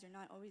sometimes you're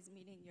not always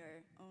meeting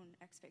your own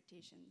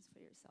expectations for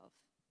yourself.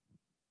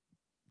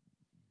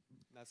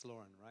 That's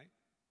Lauren, right?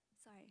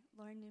 Sorry,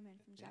 Lauren Newman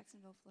from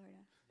Jacksonville, Florida.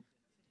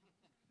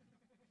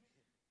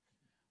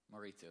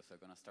 Maurizio, so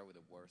I'm going to start with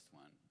the worst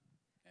one.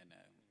 And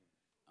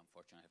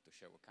unfortunately, I have to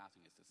share what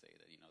Catherine is to say,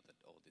 that,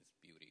 that all this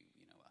beauty,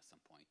 at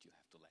some point you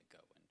have to let go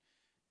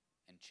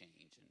and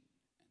change. And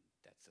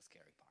that's the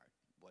scary part.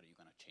 What are you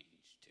going to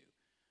change to?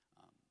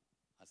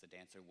 As a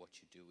dancer,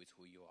 what you do is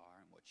who you are,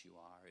 and what you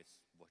are is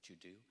what you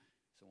do.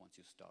 So once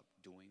you stop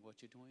doing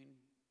what you're doing,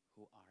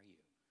 who are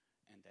you?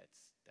 And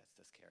that's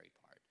the scary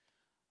part.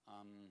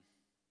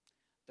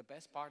 The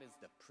best part is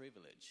the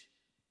privilege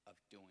of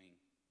doing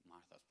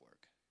Martha's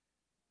work.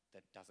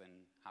 That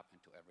doesn't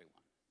happen to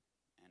everyone,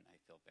 and I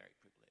feel very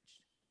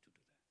privileged to do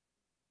that.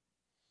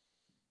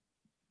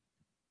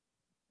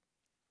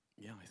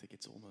 Yeah, I think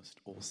it's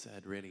almost all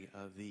said, really.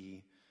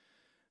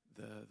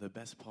 The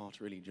best part,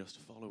 really,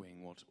 just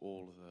following what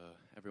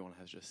everyone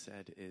has just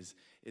said, is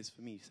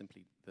for me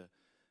simply the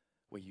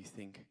where you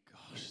think,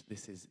 gosh,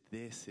 this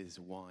is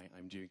why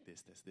I'm doing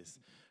this. There's this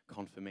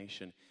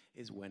confirmation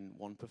is when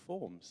one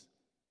performs.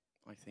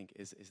 I think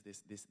is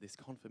this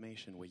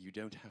confirmation where you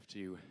don't have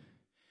to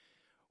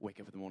wake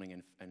up in the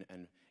morning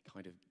and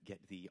kind of get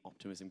the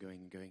optimism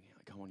going.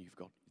 Come on, you've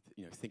got,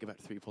 think about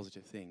 3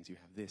 positive things. You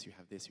have this, you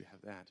have this, you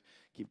have that.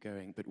 Keep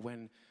going. But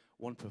when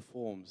one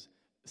performs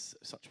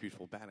such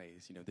beautiful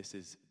ballets, this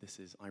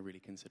is I really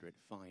consider it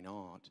fine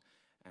art.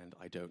 And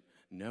I don't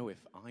know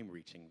if I'm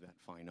reaching that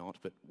fine art,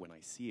 but when I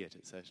see it,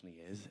 it certainly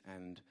is.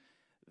 And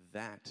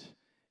that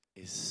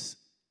is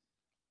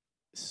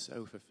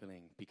so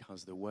fulfilling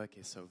because the work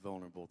is so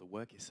vulnerable. The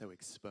work is so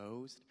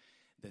exposed.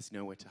 There's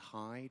nowhere to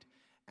hide.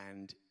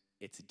 And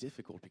it's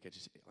difficult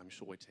because I'm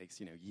sure it takes,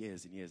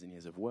 years and years and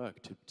years of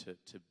work to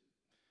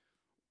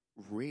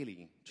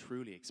really,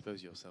 truly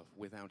expose yourself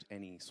without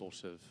any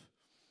sort of,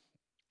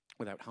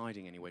 without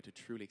hiding anywhere, to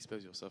truly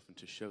expose yourself and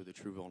to show the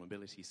true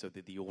vulnerability so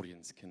that the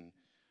audience can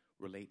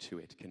relate to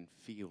it, can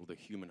feel the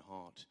human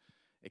heart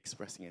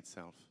expressing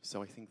itself.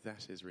 So I think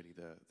that is really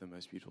the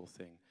most beautiful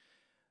thing.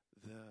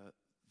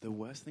 The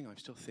worst thing, I'm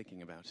still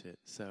thinking about it,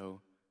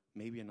 so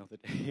maybe another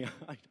day.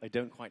 I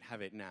don't quite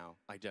have it now.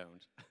 I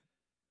don't.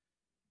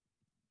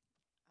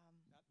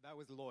 That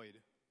was Lloyd.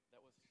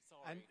 That was,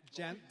 sorry.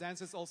 And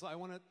dancers also, I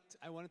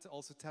wanted to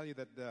also tell you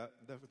that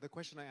the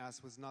question I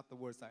asked was not the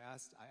worst. I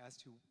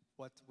asked you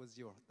what was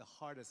the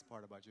hardest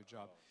part about your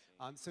job.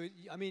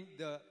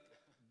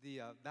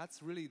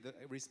 That's really, the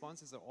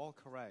responses are all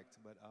correct,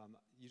 but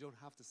you don't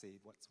have to say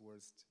what's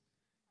worst.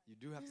 You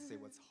do have to say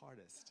what's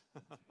hardest.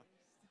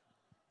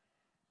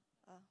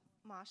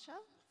 Masha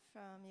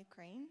from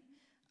Ukraine.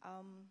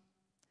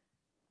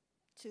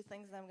 2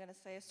 things that I'm going to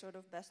say is sort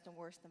of best and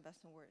worst and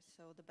best and worst.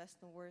 So the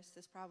best and worst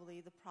is probably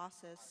the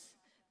process.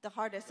 The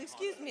hardest is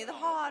the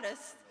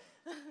hardest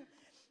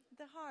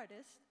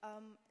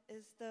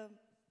is the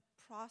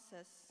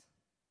process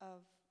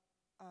of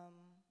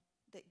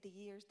the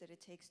years that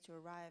it takes to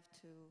arrive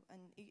to,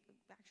 and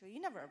actually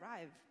you never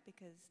arrive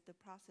because the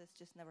process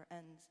just never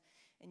ends,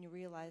 and you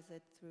realize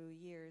it through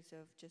years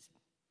of just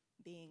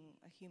being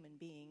a human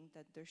being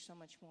that there's so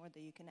much more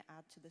that you can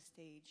add to the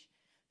stage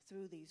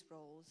through these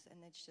roles,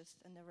 and it's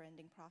just a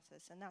never-ending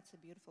process, and that's the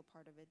beautiful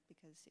part of it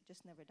because it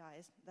just never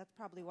dies. That's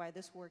probably why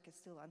this work is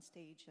still on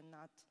stage and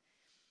not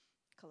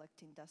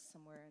collecting dust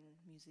somewhere in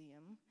a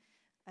museum.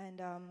 And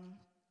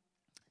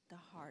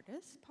the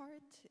hardest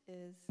part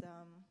is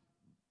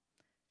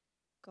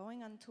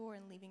going on tour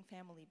and leaving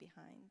family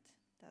behind.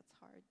 That's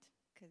hard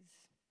because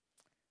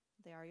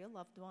they are your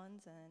loved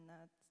ones, and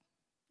that's,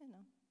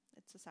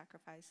 it's a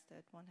sacrifice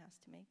that one has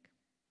to make.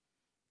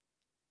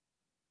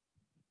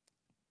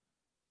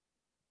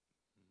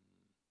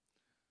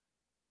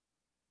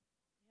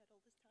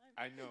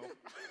 I know.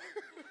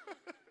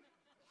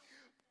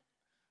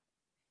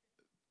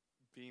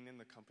 Being in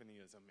the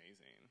company is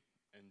amazing,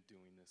 and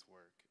doing this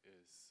work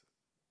is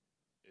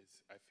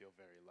I feel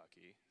very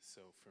lucky.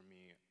 So for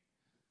me,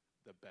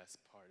 the best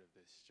part of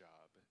this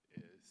job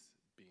is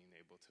being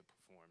able to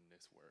perform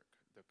this work.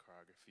 The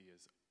choreography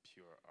is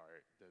pure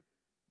art. The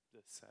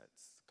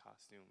sets,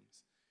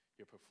 costumes,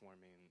 you're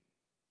performing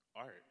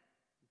art,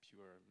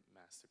 pure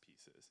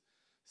masterpieces.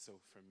 So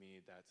for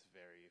me, that's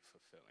very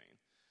fulfilling.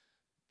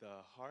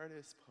 The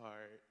hardest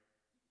part,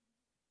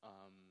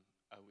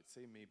 I would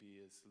say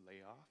maybe is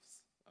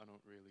layoffs. I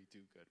don't really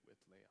do good with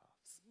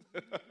layoffs.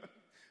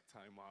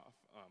 Time off.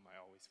 I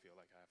always feel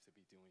like I have to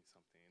be doing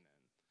something, and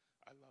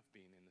I love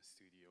being in the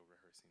studio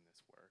rehearsing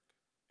this work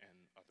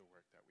and other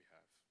work that we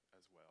have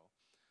as well.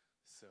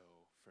 So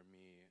for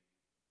me,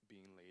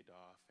 being laid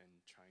off and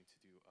trying to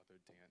do other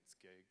dance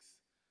gigs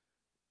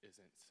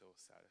isn't so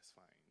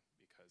satisfying,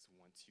 because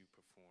once you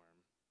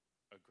perform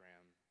a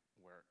Graham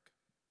work,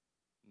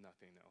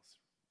 nothing else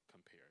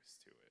compares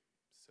to it.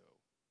 So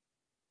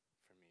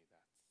for me,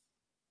 that's the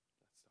hardest.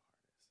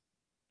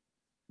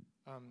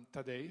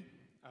 Today,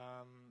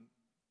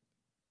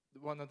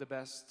 one of the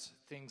best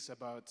things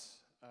about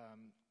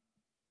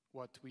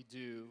what we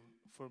do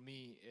for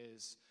me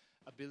is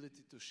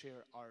ability to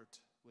share art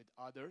with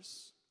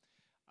others,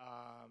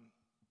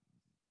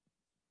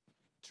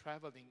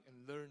 traveling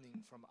and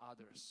learning from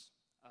others.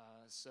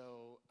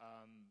 So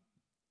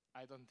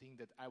I don't think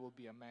that I will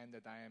be a man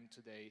that I am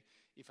today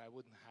if I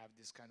wouldn't have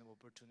this kind of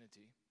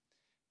opportunity.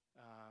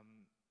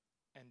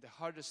 And the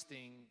hardest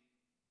thing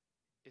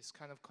is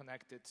kind of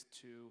connected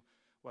to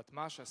what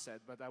Masha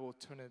said, but I will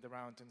turn it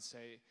around and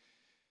say,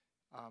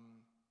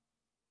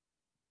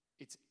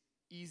 it's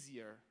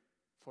easier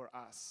for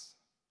us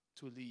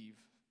to leave.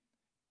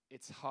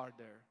 It's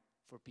harder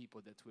for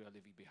people that we are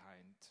leaving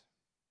behind.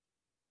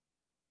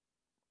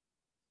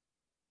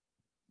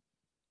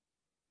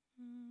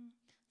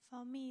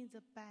 For me,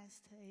 the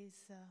best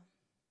is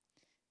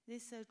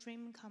this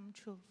dream come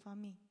true for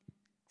me.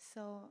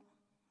 So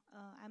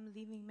I'm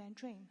living my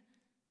dream.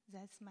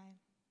 That's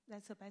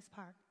the best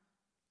part.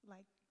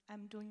 Like,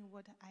 I'm doing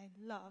what I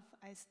love.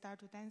 I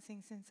started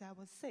dancing since I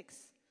was 6.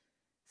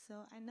 So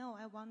I know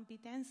I want to be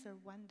dancer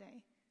one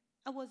day.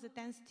 I was a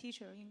dance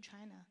teacher in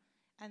China,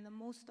 and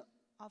most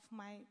of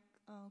my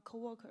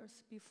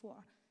co-workers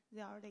before,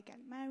 they already got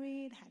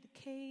married, had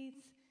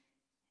kids,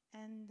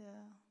 and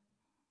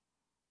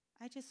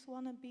I just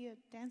want to be a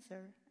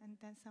dancer and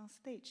dance on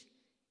stage,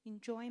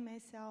 enjoy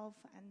myself,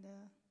 and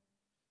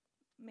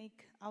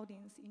make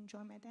audience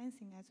enjoy my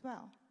dancing as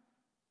well.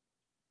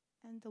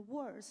 And the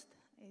worst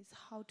is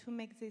how to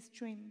make this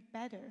dream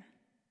better.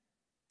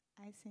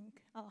 I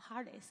think,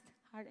 hardest.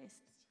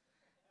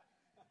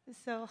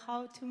 So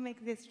how to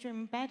make this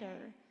dream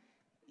better?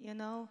 You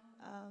know,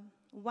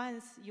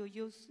 once you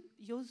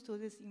used to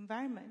this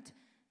environment,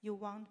 you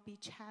won't be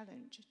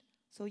challenged.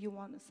 So you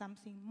want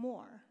something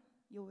more.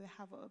 You will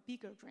have a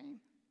bigger dream.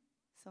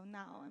 So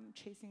now I'm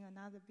chasing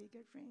another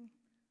bigger dream.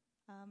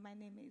 My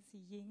name is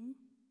Ying.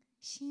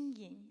 Xin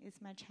Ying is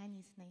my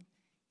Chinese name.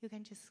 You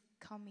can just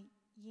call me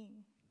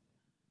Ying.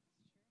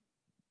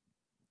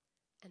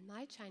 And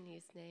my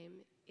Chinese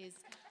name is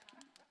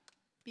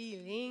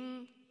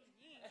Biling.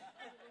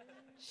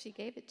 She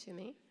gave it to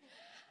me.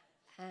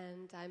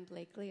 And I'm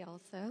Blakely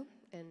also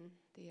in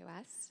the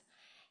US.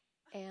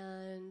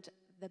 And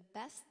the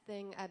best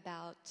thing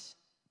about,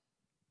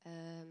 I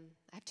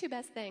have two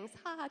best things.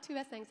 Two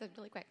best things,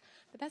 really quick.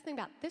 The best thing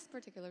about this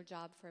particular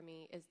job for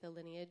me is the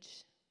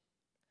lineage.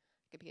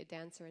 I could be a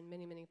dancer in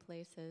many, many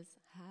places,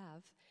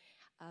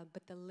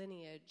 but the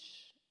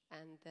lineage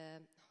and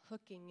the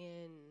hooking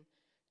in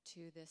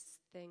to this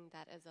thing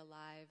that is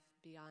alive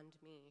beyond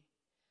me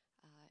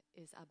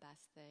is a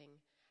best thing.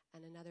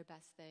 And another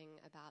best thing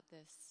about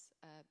this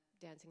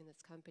dancing in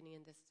this company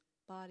and this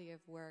body of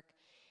work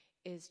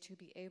is to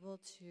be able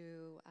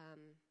to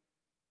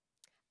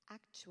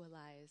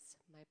actualize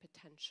my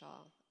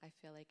potential. I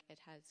feel like it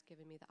has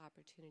given me the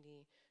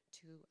opportunity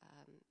to,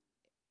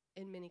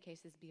 in many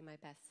cases, be my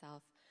best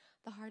self.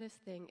 The hardest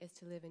thing is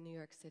to live in New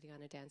York City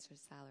on a dancer's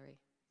salary.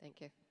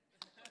 Thank you.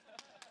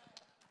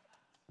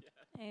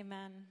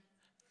 Amen.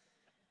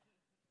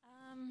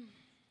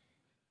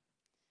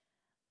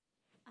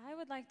 I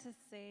would like to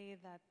say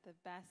that the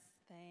best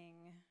thing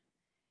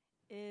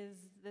is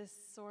this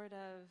sort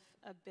of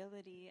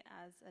ability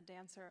as a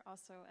dancer,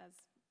 also as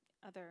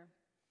other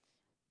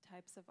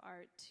types of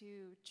art,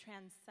 to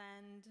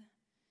transcend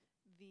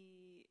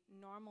the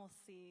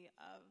normalcy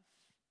of,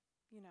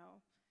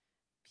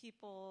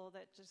 people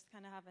that just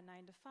kind of have a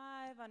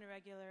 9-to-5 on a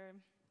regular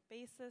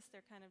basis.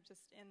 They're kind of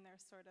just in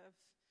their sort of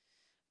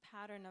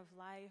pattern of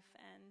life.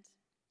 And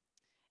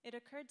it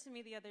occurred to me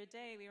the other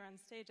day, we were on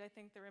stage, I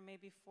think there were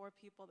maybe 4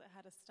 people that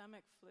had a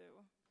stomach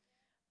flu.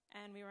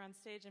 And we were on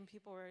stage and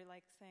people were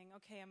like saying,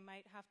 okay, I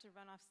might have to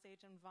run off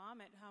stage and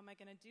vomit. How am I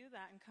going to do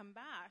that and come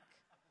back?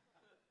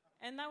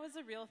 And that was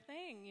a real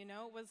thing, it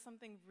was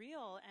something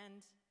real.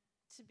 And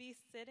to be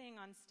sitting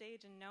on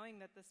stage and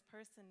knowing that this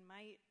person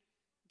might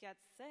get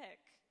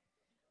sick,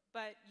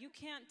 but you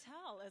can't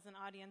tell as an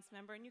audience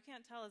member and you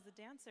can't tell as a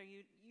dancer.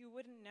 You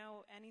wouldn't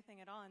know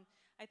anything at all. And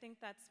I think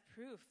that's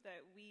proof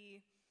that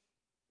we,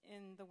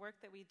 in the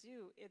work that we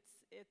do,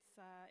 it's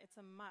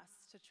a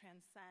must to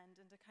transcend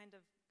and to kind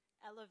of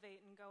elevate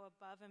and go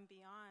above and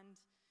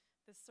beyond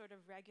this sort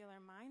of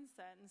regular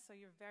mindset. And so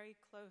you're very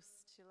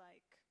close to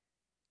a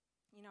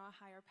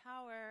higher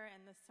power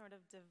and this sort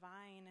of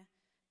divining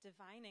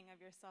of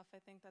yourself.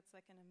 I think that's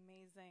like an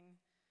amazing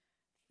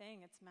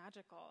thing. It's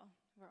magical.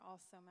 We're all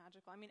so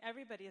magical. I mean,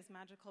 everybody is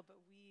magical, but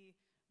we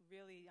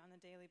really on a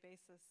daily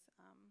basis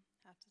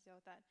have to deal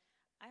with that.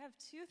 I have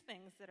 2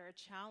 things that are a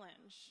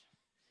challenge.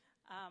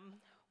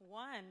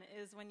 One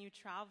is when you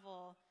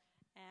travel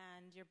and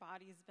and your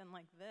body's been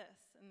like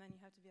this, and then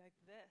you have to be like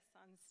this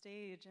on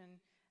stage,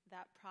 and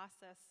that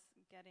process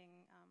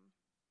getting,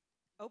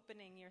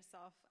 opening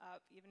yourself up,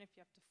 even if you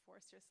have to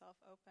force yourself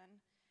open.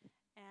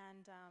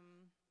 And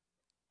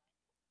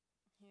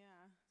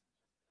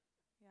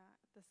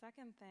the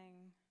second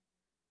thing,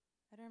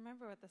 I don't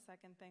remember what the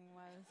second thing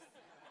was.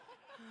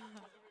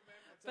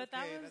 But okay,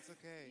 that was, that's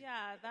okay.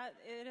 Yeah,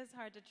 it is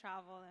hard to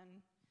travel, and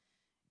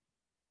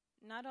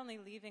not only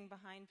leaving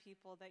behind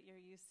people that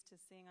you're used to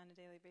seeing on a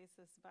daily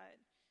basis,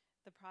 but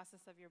the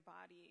process of your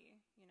body,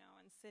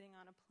 and sitting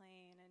on a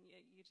plane, and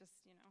you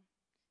just,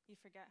 you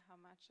forget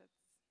how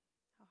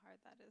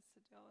hard that is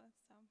to deal with.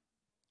 So,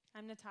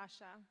 I'm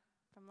Natasha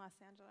from Los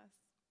Angeles.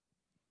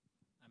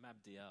 I'm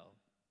Abdiel.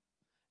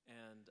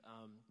 And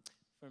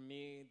for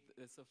me,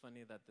 it's so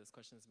funny that this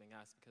question is being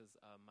asked because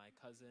my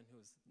cousin,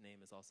 whose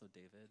name is also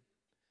David,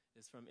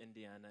 is from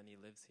Indiana, and he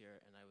lives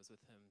here, and I was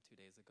with him 2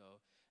 days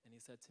ago, and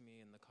he said to me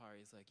in the car,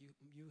 he's like,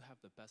 you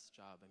have the best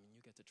job. I mean,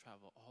 you get to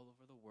travel all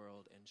over the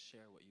world and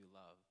share what you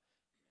love.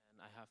 And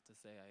I have to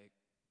say, I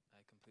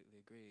completely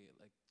agree.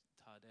 Like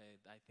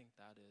Tade, I think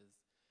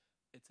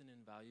it's an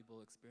invaluable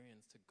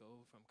experience to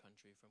go from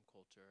country, from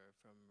culture,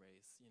 from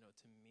race,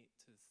 to meet,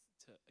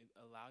 to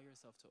allow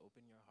yourself to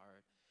open your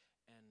heart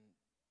and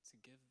to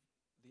give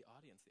the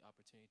audience the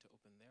opportunity to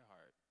open their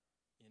heart,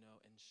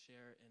 and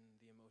share in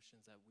the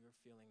emotions that we're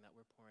feeling, that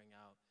we're pouring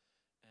out,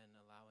 and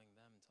allowing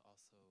them to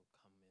also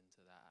come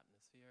into that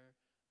atmosphere.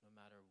 No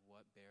matter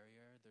what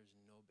barrier, there's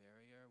no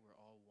barrier. We're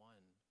all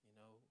one,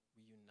 We're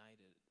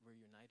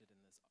united in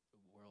this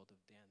world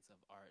of dance,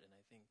 of art, and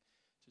I think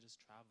to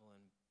just travel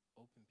and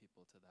open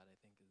people to that, I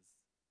think it's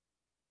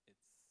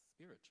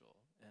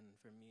spiritual. And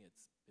for me,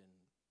 it's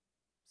been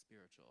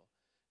spiritual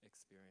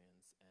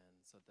experience, and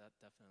so that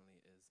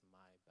definitely is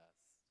my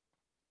best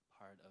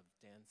part of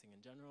dancing in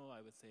general.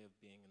 I would say of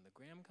being in the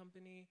Graham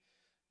Company,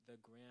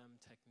 the Graham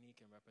technique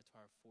and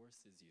repertoire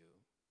forces you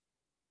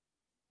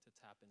to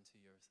tap into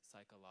your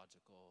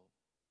psychological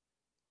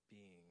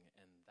being,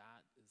 and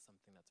that is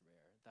something that's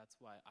rare. That's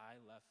why I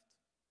left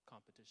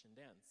competition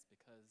dance,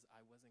 because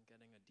I wasn't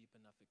getting a deep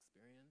enough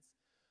experience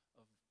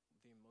of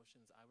the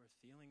emotions I was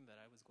feeling,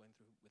 that I was going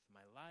through with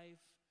my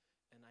life,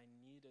 and I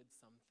needed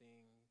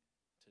something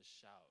to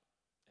shout.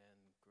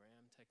 And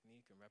Graham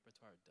technique and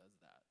repertoire does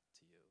that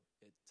to you.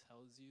 It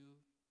tells you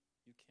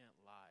you can't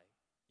lie.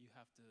 You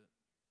have to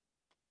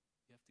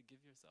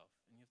give yourself,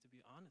 and you have to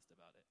be honest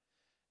about it.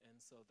 And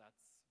so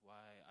that's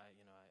why I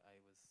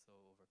was so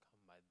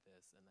overcome by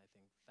this, and I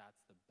think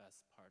that's the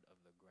best part of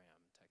the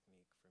Graham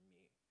technique for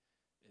me,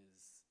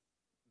 is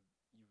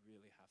you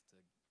really have to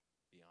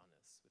be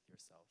honest with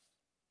yourself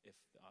if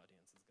the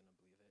audience is going to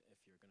believe it,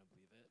 if you're going to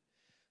believe it.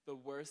 The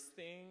worst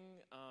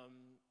thing,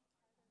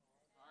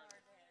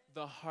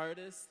 the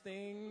hardest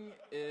thing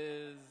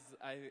is,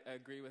 I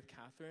agree with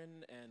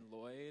Catherine and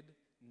Lloyd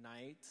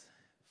Knight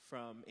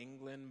from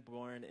England,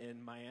 born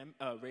in Miami,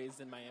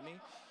 raised in Miami,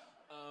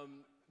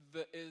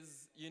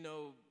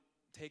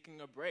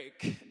 taking a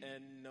break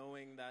and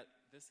knowing that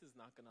this is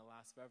not going to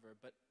last forever.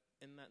 But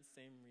in that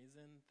same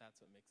reason, that's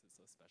what makes it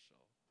so special.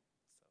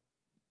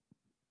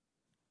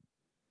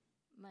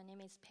 My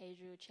name is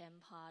Peiju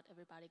Chenpot.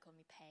 Everybody call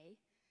me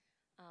Pei.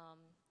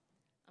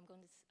 I'm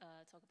going to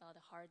talk about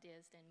the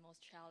hardest and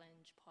most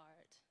challenging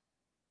part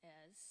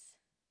is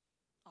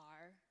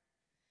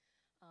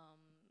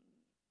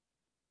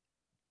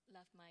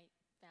left my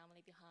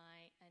family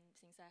behind, and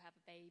since I have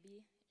a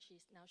baby,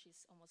 she's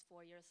almost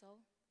 4 years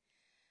old,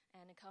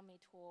 and the company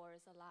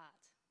tours a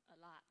lot,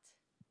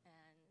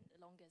 and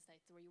the longest like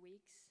 3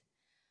 weeks,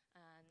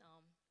 and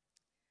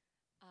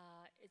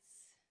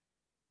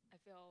I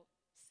feel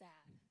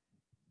sad.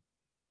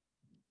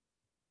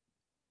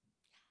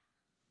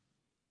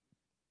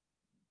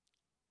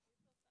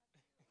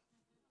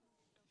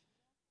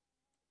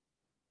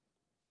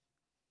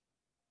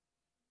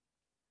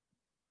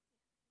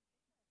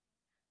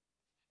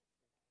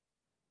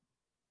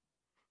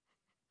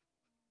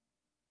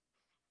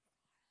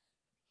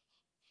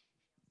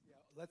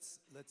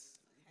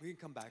 We can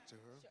come back to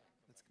her. Sure.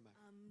 Let's come back.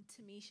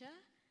 Tamisha.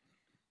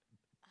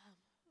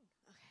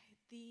 Okay.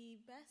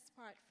 The best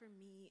part for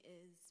me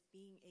is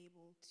being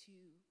able to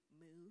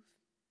move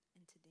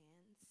and to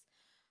dance,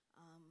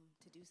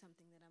 to do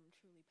something that I'm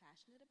truly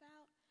passionate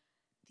about.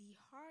 The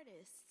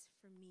hardest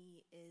for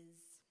me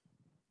is,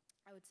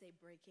 I would say,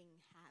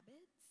 breaking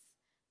habits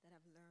that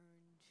I've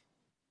learned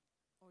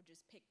or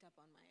just picked up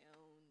on my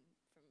own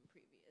from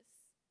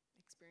previous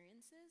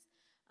experiences.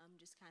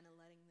 Just kind of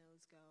letting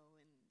those go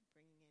and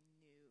bringing in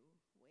new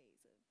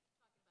ways of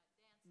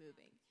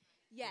moving.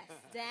 Yes,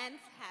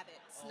 dance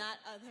habits, not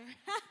other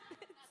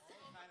habits.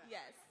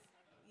 Yes.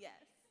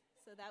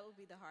 So that would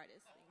be the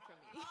hardest thing for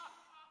me.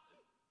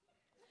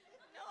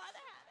 No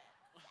other habits.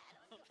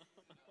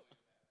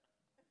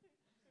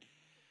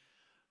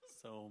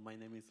 So my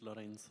name is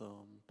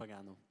Lorenzo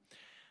Pagano.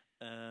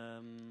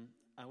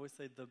 I would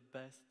say the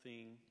best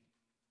thing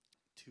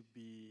to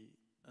be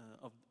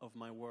of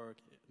my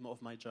work,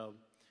 of my job,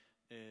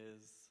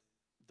 is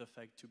the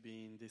fact to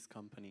be in this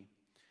company,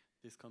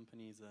 this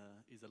company is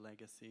a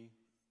legacy,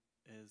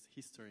 is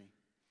history.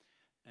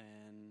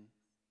 And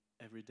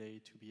every day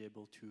to be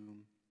able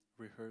to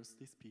rehearse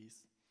this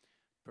piece,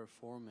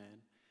 perform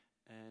it,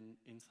 and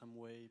in some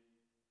way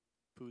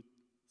put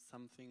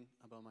something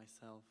about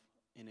myself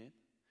in it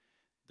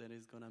that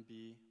is gonna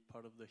be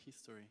part of the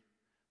history.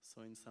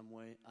 So in some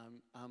way,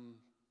 I'm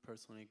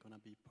personally gonna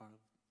be part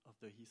of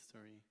the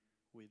history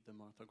with the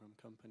Martha Graham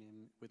Company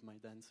and with my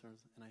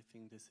dancers, and I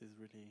think this is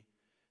really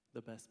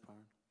the best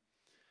part.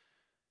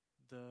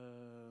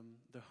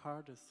 The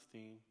hardest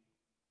thing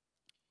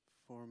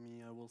for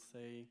me, I will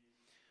say,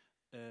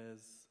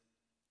 is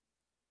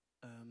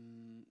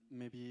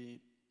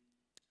maybe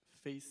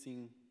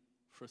facing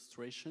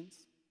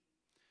frustrations,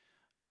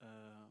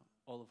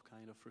 all of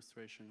kind of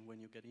frustration when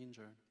you get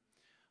injured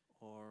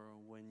or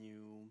when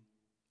you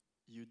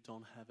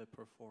don't have a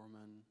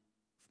performance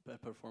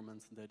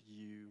that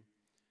you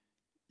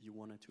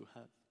wanted to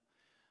have.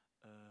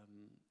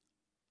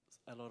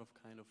 A lot of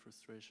kind of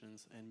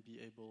frustrations, and be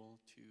able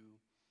to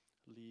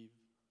leave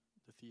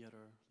the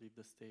theater, leave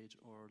the stage,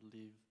 or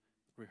leave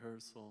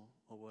rehearsal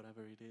or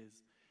whatever it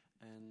is,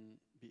 and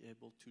be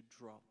able to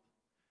drop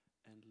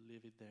and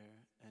leave it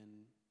there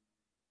and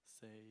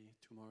say,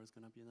 tomorrow is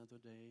gonna be another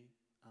day,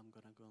 I'm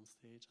gonna go on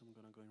stage, I'm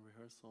gonna go in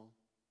rehearsal,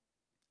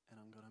 and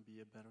I'm gonna be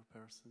a better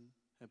person,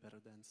 a better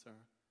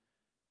dancer,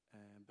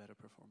 a better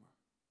performer.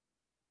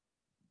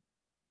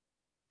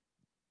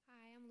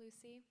 Hi, I'm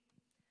Lucy.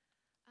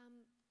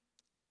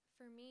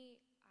 For me,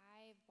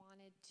 I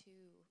wanted to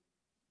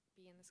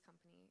be in this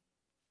company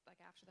like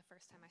after the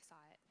first time I saw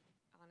it.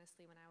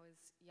 Honestly, when I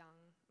was young,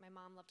 my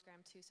mom loved Graham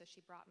too, so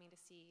she brought me to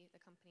see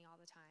the company all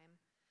the time.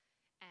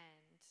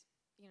 And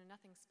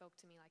nothing spoke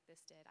to me like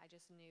this did. I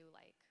just knew,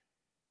 like,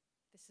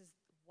 this is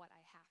what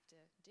I have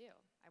to do.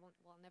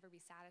 I'll never be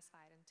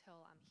satisfied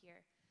until I'm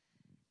here.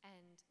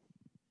 And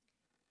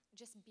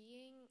just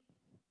being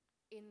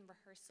in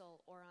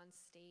rehearsal or on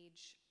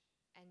stage,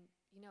 and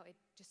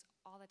it just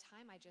all the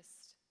time, it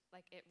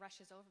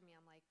rushes over me.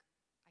 I'm like,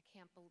 I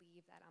can't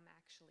believe that I'm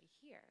actually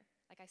here.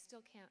 Like, I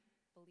still can't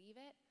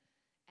believe it,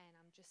 and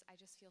I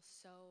just feel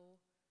so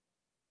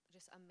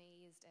just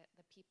amazed at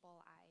the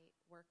people I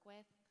work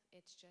with.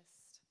 It's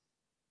just,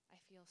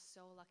 I feel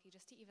so lucky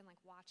just to even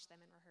like watch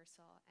them in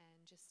rehearsal,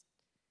 and just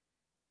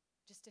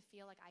to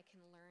feel like I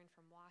can learn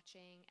from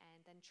watching,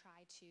 and then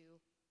try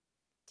to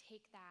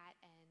take that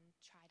and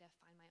try to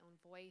find my own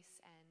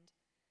voice. And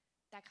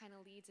that kind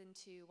of leads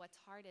into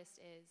what's hardest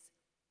is,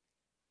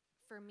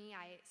 for me,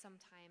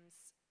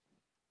 sometimes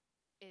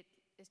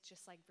it's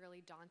just like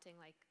really daunting,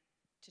 like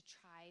to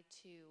try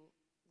to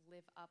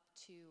live up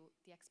to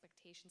the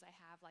expectations I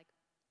have. Like,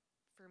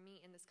 for me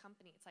in this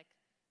company, it's like,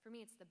 for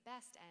me it's the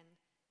best, and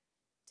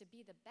to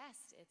be the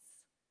best,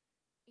 it's,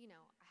 I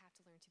have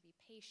to learn to be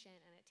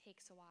patient, and it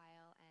takes a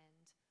while,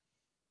 and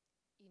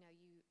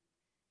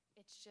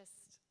it's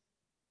just,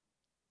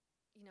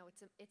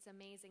 it's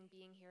amazing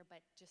being here,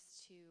 but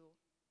just to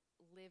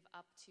live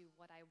up to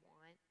what I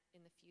want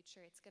in the future,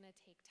 it's going to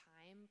take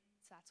time.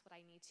 So that's what I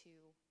need to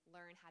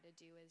learn how to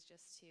do, is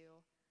just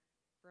to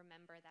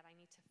remember that I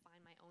need to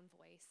find my own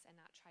voice and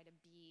not try to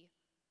be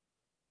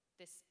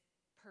this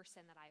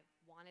person that I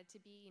wanted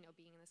to be,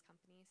 being in this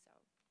company. So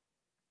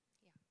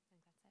yeah, I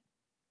think that's it.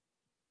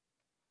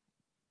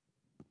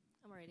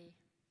 I'm ready.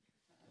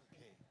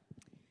 Okay.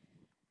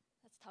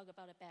 Let's talk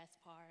about the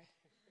best part.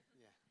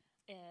 Yeah.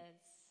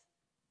 Is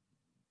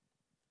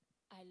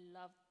I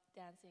love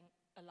dancing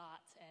a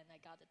lot, and I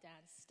got to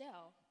dance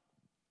still.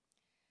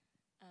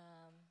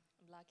 I'm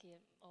lucky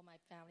all my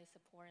family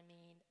support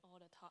me, all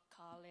the top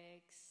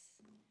colleagues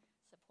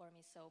support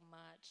me so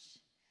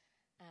much.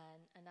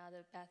 And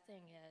another bad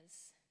thing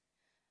is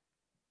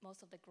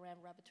most of the grand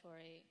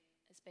repertory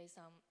is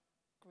based on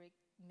Greek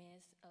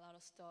myth, a lot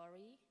of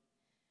story,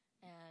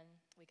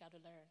 and I got to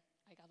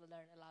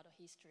learn a lot of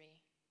history,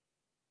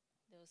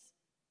 those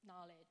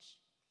knowledge.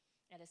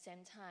 At the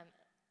same time,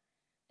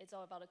 it's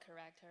all about the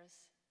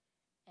characters,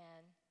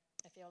 and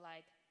I feel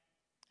like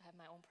I have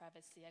my own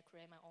privacy. I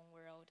create my own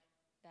world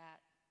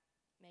that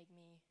make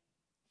me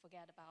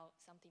forget about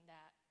something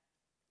that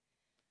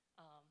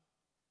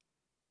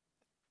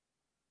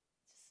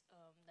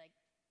like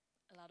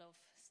a lot of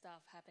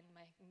stuff happened in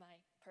my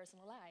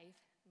personal life,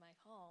 my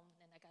home,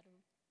 and I got to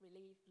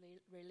release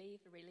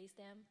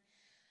them,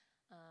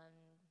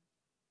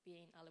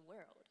 being out of the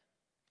world.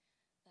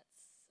 I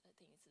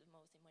think it's the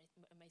most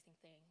amazing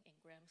thing in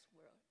Graham's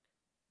world.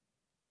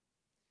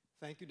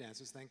 Thank you,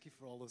 dancers. Thank you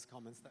for all those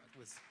comments. That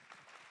was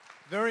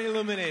very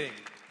illuminating.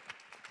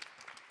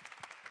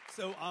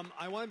 So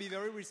I want to be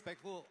very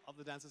respectful of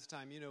the dancers'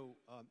 time.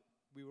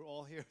 We were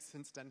all here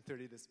since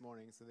 10:30 this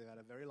morning, so they've had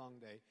a very long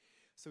day.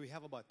 So we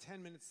have about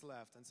 10 minutes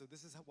left, and so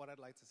this is what I'd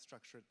like to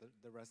structure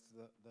the rest of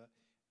the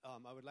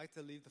I would like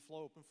to leave the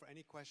floor open for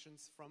any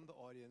questions from the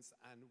audience,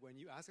 and when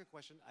you ask a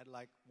question, I'd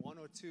like one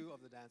or two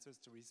of the dancers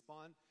to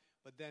respond,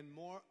 but then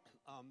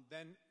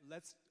then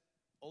let's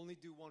only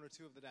do one or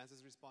two of the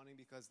dancers responding,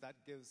 because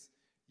that gives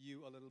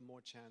you a little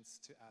more chance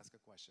to ask a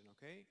question,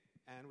 okay?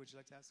 Anne, would you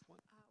like to ask one?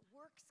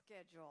 Work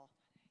schedule.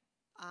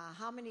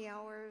 How many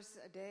hours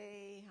a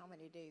day, how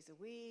many days a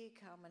week,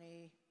 how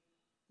many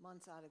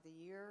months out of the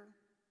year,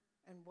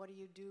 and what do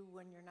you do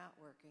when you're not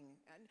working?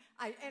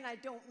 And I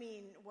don't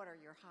mean what are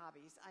your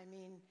hobbies. I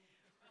mean,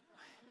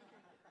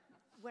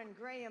 when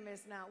Graham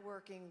is not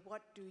working,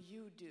 what do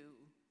you do?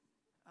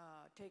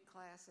 Take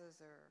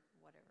classes or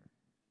whatever?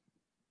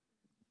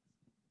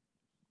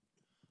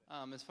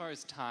 As far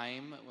as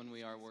time, when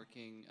we are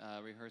working,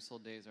 rehearsal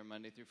days are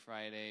Monday through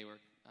Friday.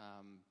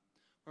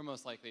 We're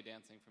most likely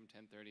dancing from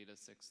 10:30 to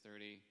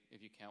 6:30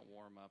 if you count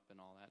warm up and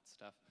all that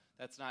stuff.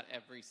 That's not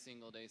every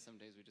single day. Some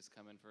days we just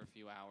come in for a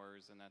few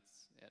hours and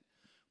that's it.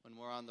 When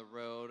we're on the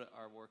road,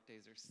 our work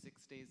days are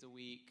 6 days a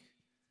week.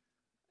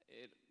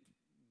 It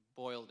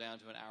boils down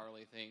to an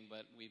hourly thing,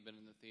 but we've been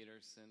in the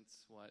theater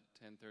since,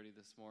 10:30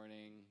 this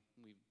morning.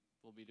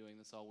 We'll be doing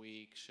this all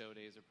week. Show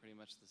days are pretty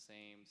much the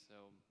same,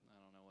 so I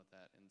don't know what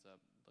that ends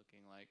up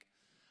looking like.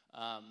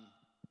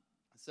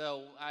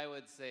 So I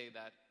would say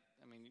that,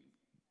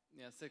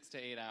 6 to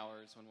 8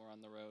 hours when we're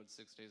on the road,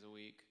 6 days a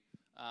week.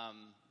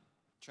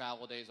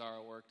 Travel days are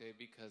a work day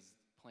because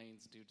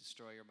planes do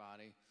destroy your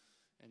body,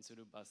 and so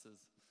do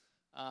buses.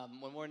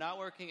 When we're not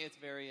working, it's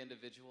very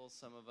individual.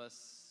 Some of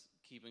us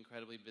keep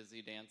incredibly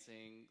busy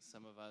dancing.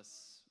 Some of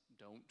us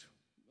don't.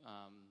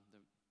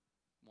 They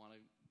want to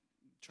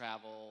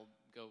travel,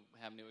 go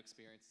have new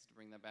experiences to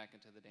bring them back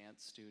into the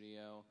dance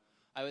studio.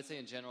 I would say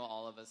in general,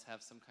 all of us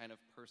have some kind of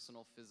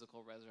personal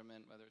physical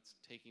regimen, whether it's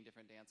taking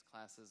different dance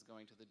classes,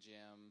 going to the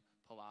gym,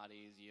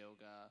 Pilates,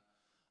 yoga,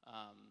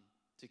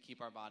 to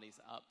keep our bodies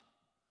up.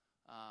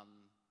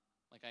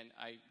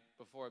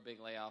 Before a big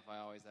layoff, I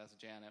always ask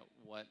Janet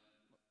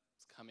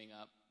what's coming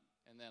up,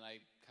 and then I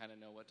kind of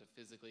know what to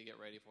physically get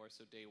ready for.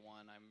 So day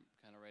one, I'm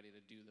kind of ready to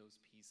do those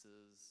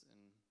pieces,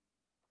 and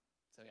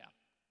so yeah.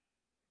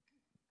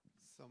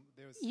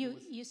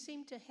 You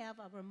seem to have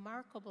a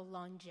remarkable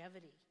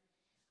longevity.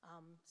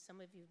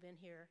 Some of you have been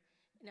here.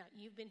 Now,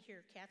 you've been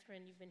here,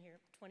 Catherine, you've been here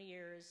 20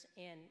 years,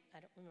 and I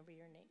don't remember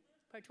your name.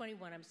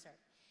 21, I'm sorry.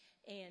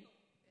 And,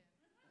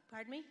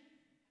 pardon me?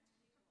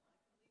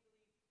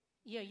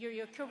 Yeah,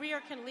 your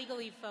career can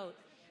legally vote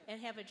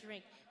and have a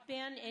drink.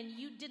 Ben, and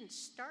you didn't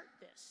start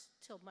this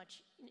till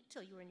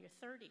you were in your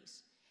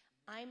 30s.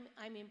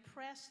 I'm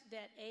impressed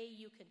that A,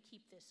 you can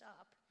keep this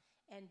up,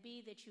 and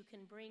B, that you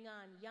can bring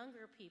on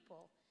younger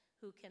people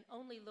who can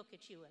only look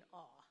at you in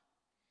awe.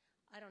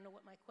 I don't know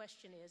what my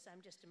question is.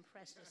 I'm just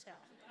impressed as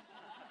hell.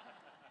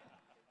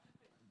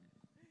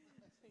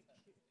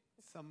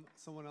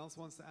 Someone else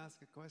wants to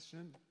ask a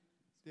question?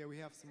 Yeah, we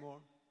have some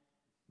more.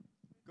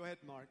 Go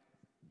ahead, Mark.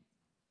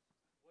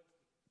 What's the main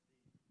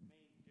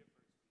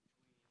difference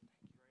between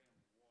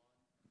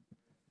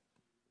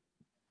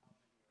Graham 1 and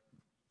Graham 2? How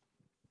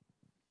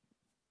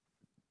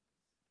many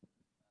are each of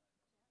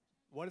those?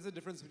 What is the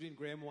difference between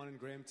Graham 1 and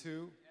Graham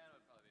 2?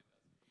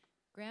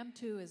 Graham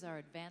 2 is our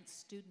advanced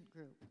student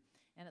group,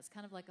 and it's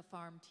kind of like a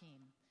farm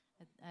team.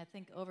 I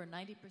think over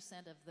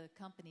 90% of the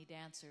company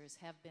dancers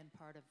have been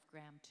part of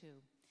Graham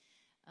 2.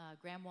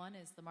 Graham 1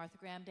 is the Martha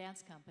Graham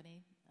Dance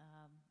Company.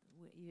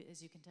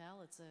 As you can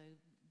tell, it's a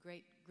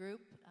great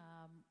group,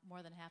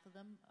 more than half of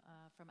them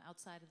from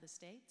outside of the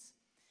States.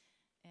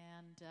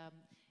 And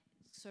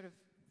sort of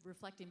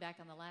reflecting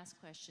back on the last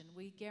question,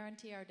 we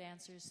guarantee our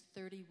dancers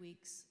 30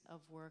 weeks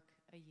of work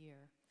a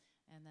year.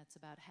 And that's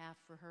about half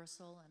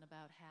rehearsal and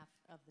about half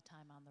of the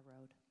time on the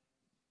road.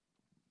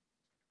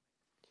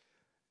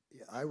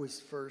 Yeah, I was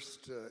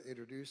first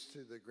introduced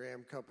to the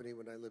Graham Company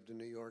when I lived in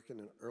New York in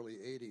the early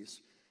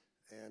 80s,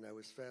 and I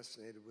was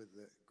fascinated with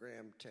the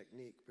Graham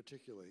technique,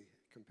 particularly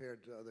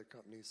compared to other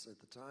companies at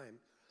the time.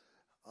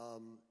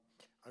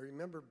 I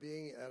remember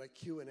being at a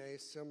Q&A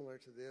similar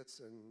to this,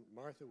 and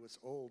Martha was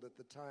old at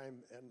the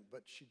time,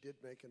 but she did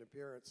make an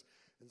appearance,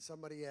 and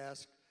somebody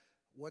asked,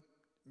 what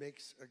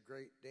makes a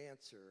great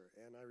dancer?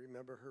 And I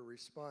remember her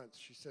response.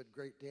 She said,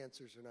 great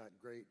dancers are not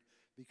great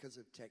because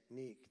of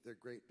technique. They're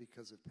great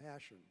because of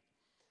passion.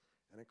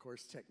 And of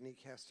course,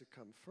 technique has to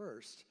come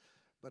first.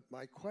 But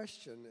my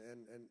question,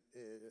 and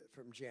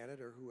from Janet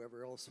or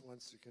whoever else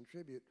wants to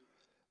contribute,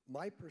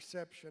 my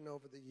perception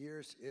over the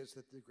years is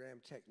that the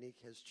Graham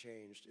technique has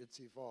changed. It's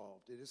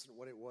evolved. It isn't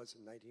what it was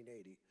in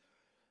 1980.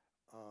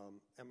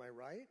 Am I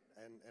right?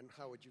 And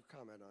how would you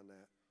comment on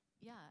that?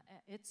 Yeah,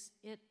 it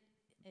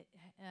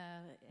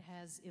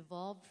has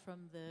evolved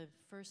from the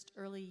first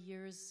early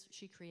years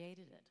she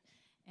created it.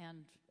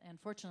 And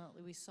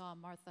fortunately, we saw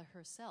Martha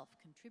herself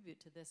contribute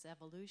to this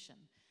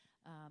evolution.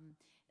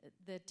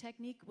 The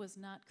technique was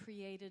not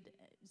created,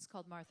 it's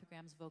called Martha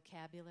Graham's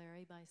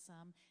vocabulary by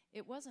some.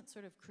 It wasn't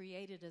sort of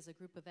created as a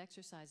group of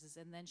exercises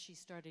and then she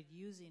started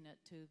using it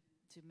to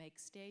make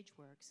stage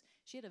works.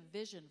 She had a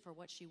vision for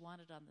what she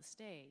wanted on the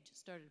stage,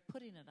 started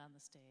putting it on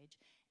the stage,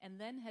 and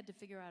then had to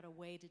figure out a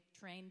way to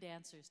train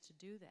dancers to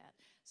do that.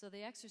 So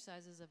the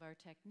exercises of our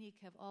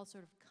technique have all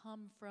sort of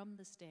come from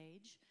the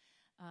stage.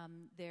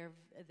 They're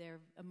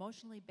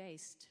emotionally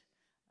based.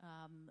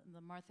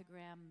 The Martha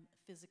Graham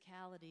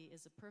physicality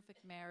is a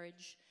perfect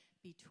marriage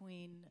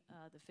between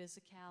the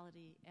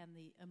physicality and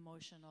the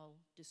emotional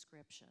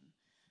description.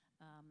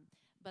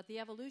 But the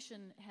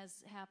evolution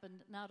has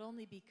happened not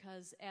only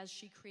because as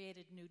she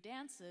created new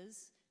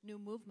dances, new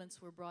movements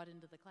were brought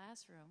into the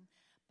classroom,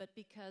 but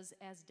because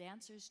as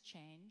dancers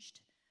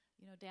changed,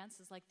 you know,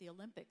 dances like the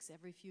Olympics,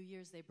 every few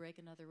years they break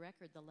another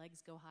record. The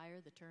legs go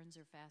higher, the turns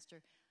are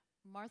faster.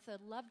 Martha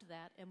loved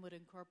that and would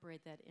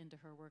incorporate that into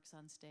her works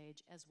on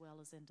stage as well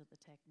as into the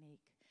technique.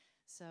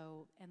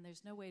 So, and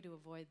there's no way to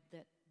avoid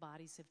that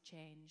bodies have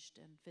changed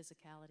and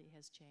physicality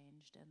has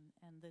changed,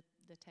 and the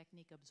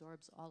technique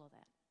absorbs all of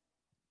that.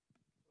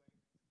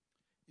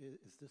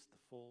 Is this the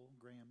full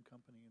Graham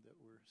company that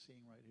we're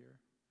seeing right here?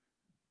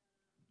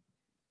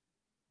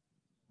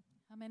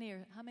 How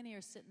many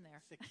are sitting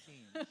there?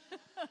 16.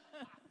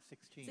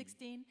 16.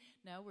 16?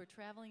 No, we're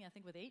traveling, I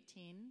think, with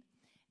 18.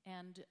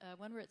 And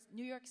when we're at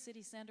New York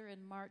City Center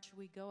in March,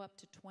 we go up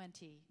to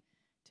 20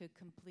 to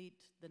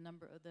complete the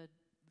number of the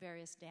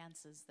various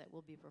dances that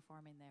we'll be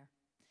performing there.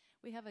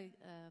 We have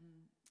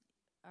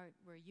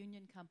we're a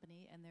union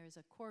company, and there's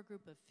a core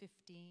group of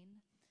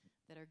 15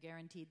 that are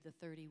guaranteed the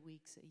 30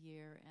 weeks a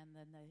year, and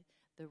then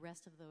the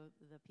rest of the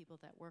people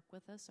that work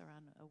with us are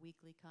on a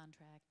weekly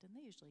contract, and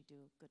they usually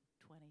do a good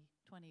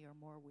 20 or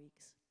more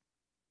weeks.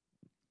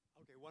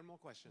 Okay, one more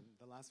question,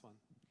 the last one.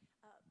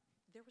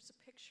 There was a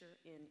picture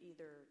in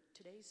either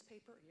today's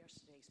paper or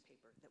yesterday's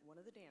paper that one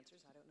of the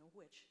dancers, I don't know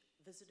which,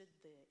 visited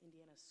the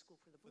Indiana School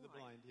for the Blind. For the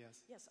blind,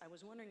 yes. Yes, I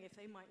was wondering if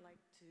they might like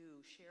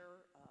to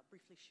share,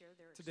 briefly share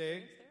their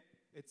Today,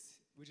 experience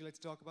there. Would you like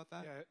to talk about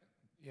that?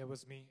 Yeah, it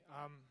was me.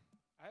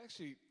 I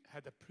actually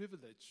had the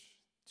privilege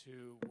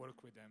to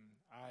work with them.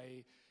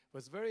 I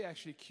was very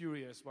actually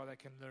curious what I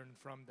can learn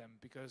from them,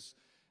 because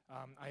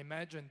I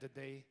imagined that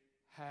they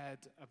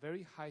had a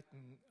very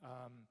heightened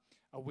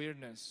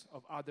awareness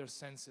of other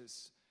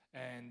senses.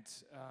 And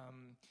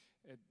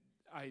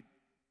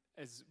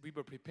as we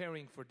were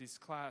preparing for this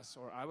class,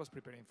 or I was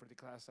preparing for the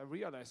class, I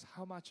realized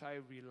how much I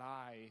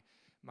rely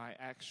my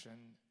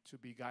action to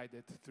be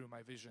guided through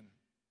my vision.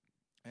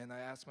 And I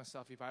asked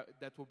myself, if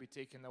that will be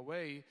taken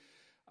away,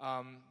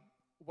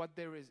 what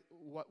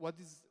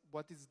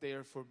is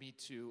there for me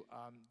to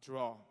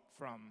draw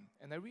from?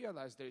 And I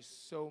realized there's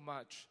so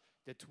much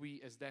that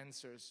we as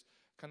dancers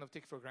kind of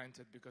take for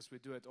granted because we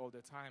do it all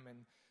the time,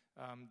 and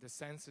the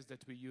senses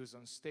that we use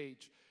on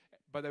stage.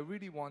 But I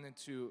really wanted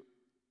to,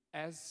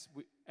 as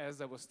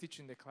I was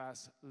teaching the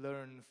class,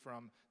 learn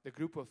from the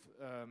group of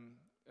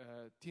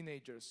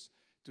teenagers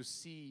to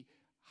see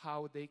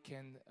how they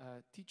can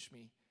teach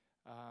me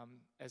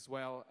as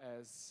well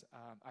as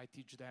I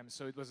teach them.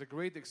 So it was a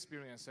great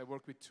experience. I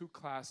worked with 2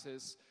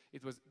 classes.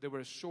 They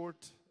were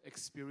short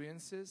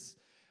experiences,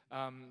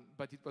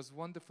 but it was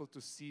wonderful to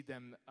see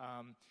them.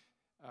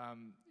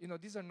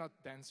 These are not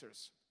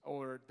dancers,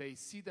 or they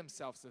see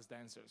themselves as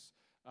dancers,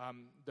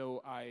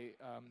 though I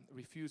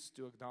refused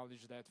to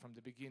acknowledge that from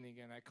the beginning,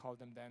 and I called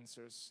them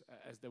dancers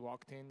as they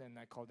walked in, and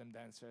I called them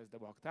dancers as they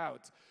walked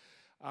out.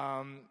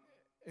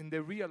 And they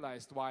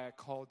realized why I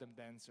called them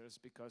dancers,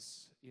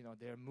 because,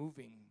 they're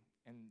moving,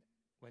 and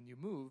when you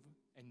move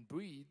and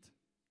breathe,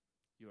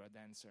 you're a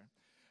dancer.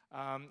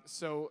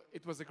 So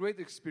it was a great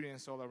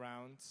experience all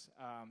around,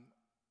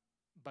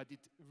 but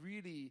it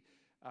really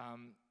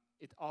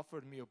it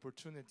offered me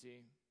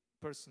opportunity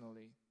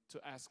personally to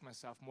ask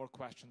myself more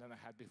questions than I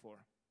had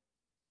before.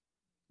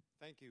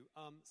 Thank you.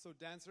 So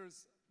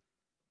dancers,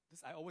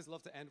 I always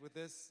love to end with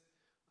this.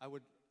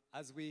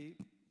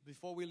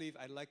 Before we leave,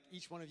 I'd like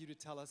each one of you to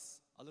tell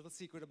us a little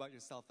secret about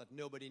yourself that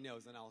nobody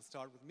knows, and I'll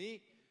start with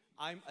me.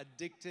 I'm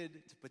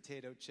addicted to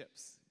potato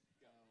chips.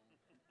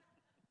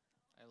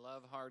 I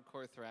love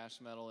hardcore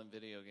thrash metal and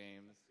video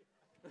games.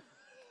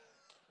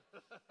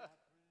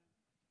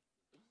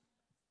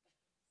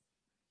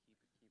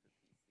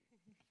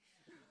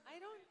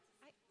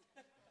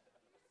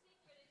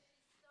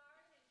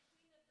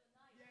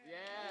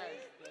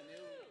 Yes, the new.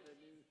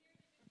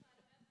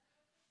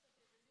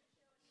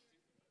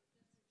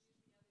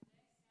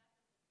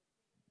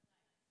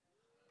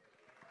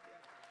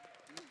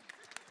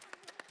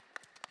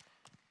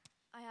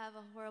 I have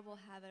a horrible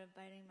habit of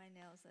biting my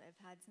nails that I've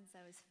had since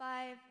I was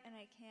 5, and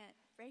I can't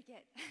break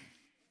it.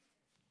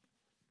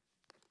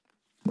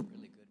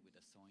 Really good with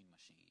a sewing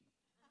machine.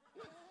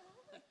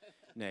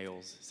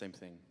 Nails, same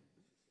thing.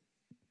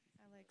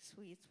 I like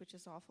sweets, which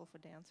is awful for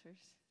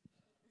dancers.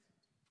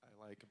 I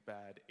like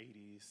bad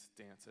 80s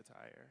dance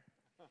attire.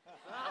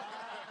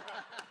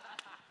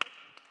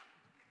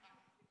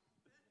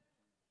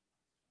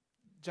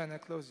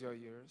 Janet, close your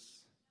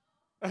ears.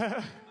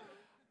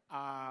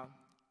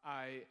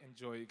 I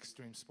enjoy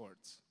extreme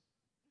sports.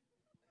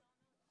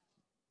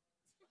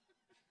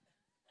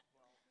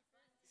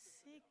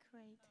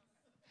 Secret.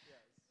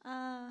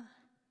 I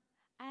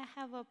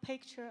have a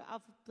picture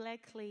of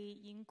Blakely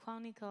in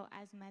Chronicle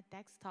as my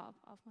desktop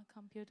of my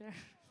computer.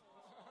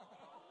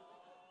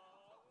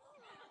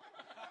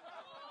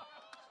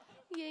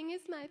 Ying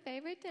is my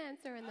favorite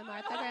dancer in the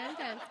Martha Graham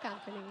Dance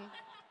Company. I'm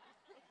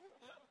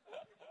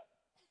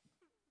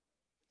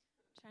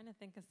trying to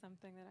think of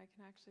something that I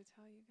can actually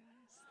tell you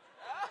guys.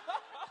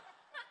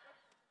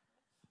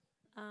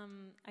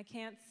 I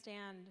can't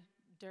stand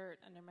dirt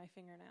under my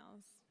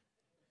fingernails.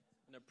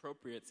 An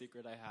appropriate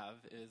secret I have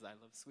is I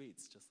love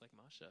sweets, just like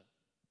Masha.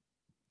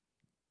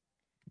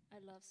 I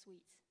love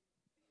sweets.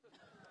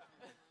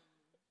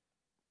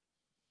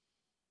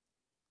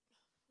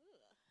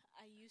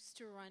 I used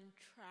to run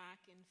track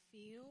and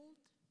field.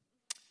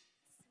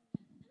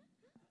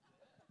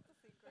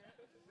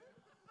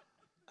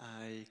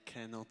 I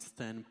cannot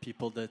stand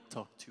people that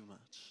talk too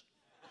much.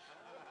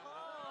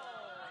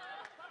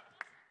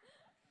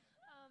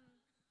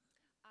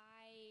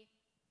 I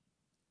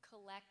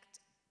collect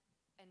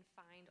and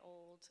find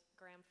old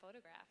Graham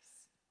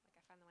photographs. Like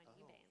I find them on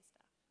eBay and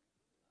stuff.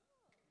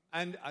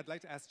 And I'd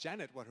like to ask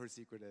Janet what her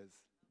secret is.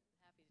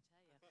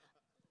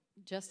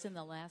 Just in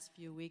the last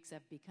few weeks,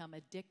 I've become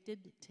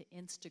addicted to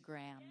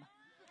Instagram.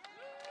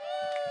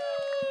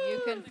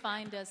 You can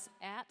find us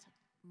at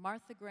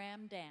Martha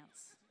Graham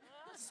Dance.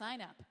 Sign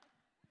up.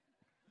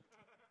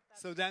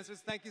 So dancers,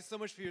 thank you so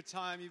much for your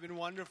time. You've been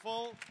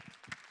wonderful.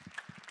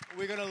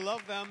 We're going to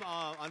love them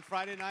on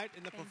Friday night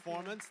in the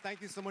performance.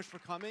 Thank you so much for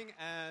coming.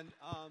 And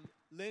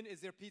Lynn, is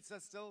there pizza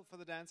still for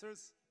the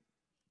dancers?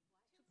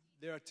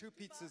 There are 2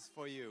 pizzas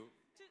for you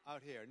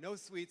out here. No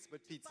sweets,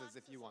 but pizzas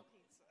if you want.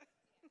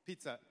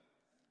 Pizza.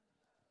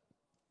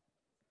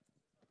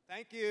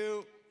 Thank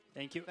you.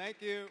 Thank you.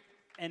 Thank you.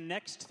 And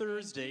next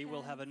Thursday,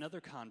 we'll have another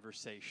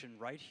conversation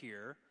right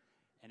here,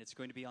 and it's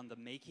going to be on the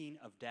making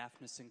of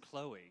Daphnis and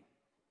Chloe.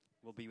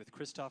 We'll be with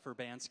Christoph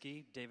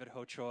Urbanski, David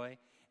Hochoy,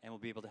 and we'll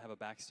be able to have a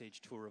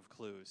backstage tour of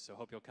Clowes. So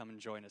hope you'll come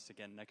and join us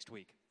again next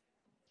week.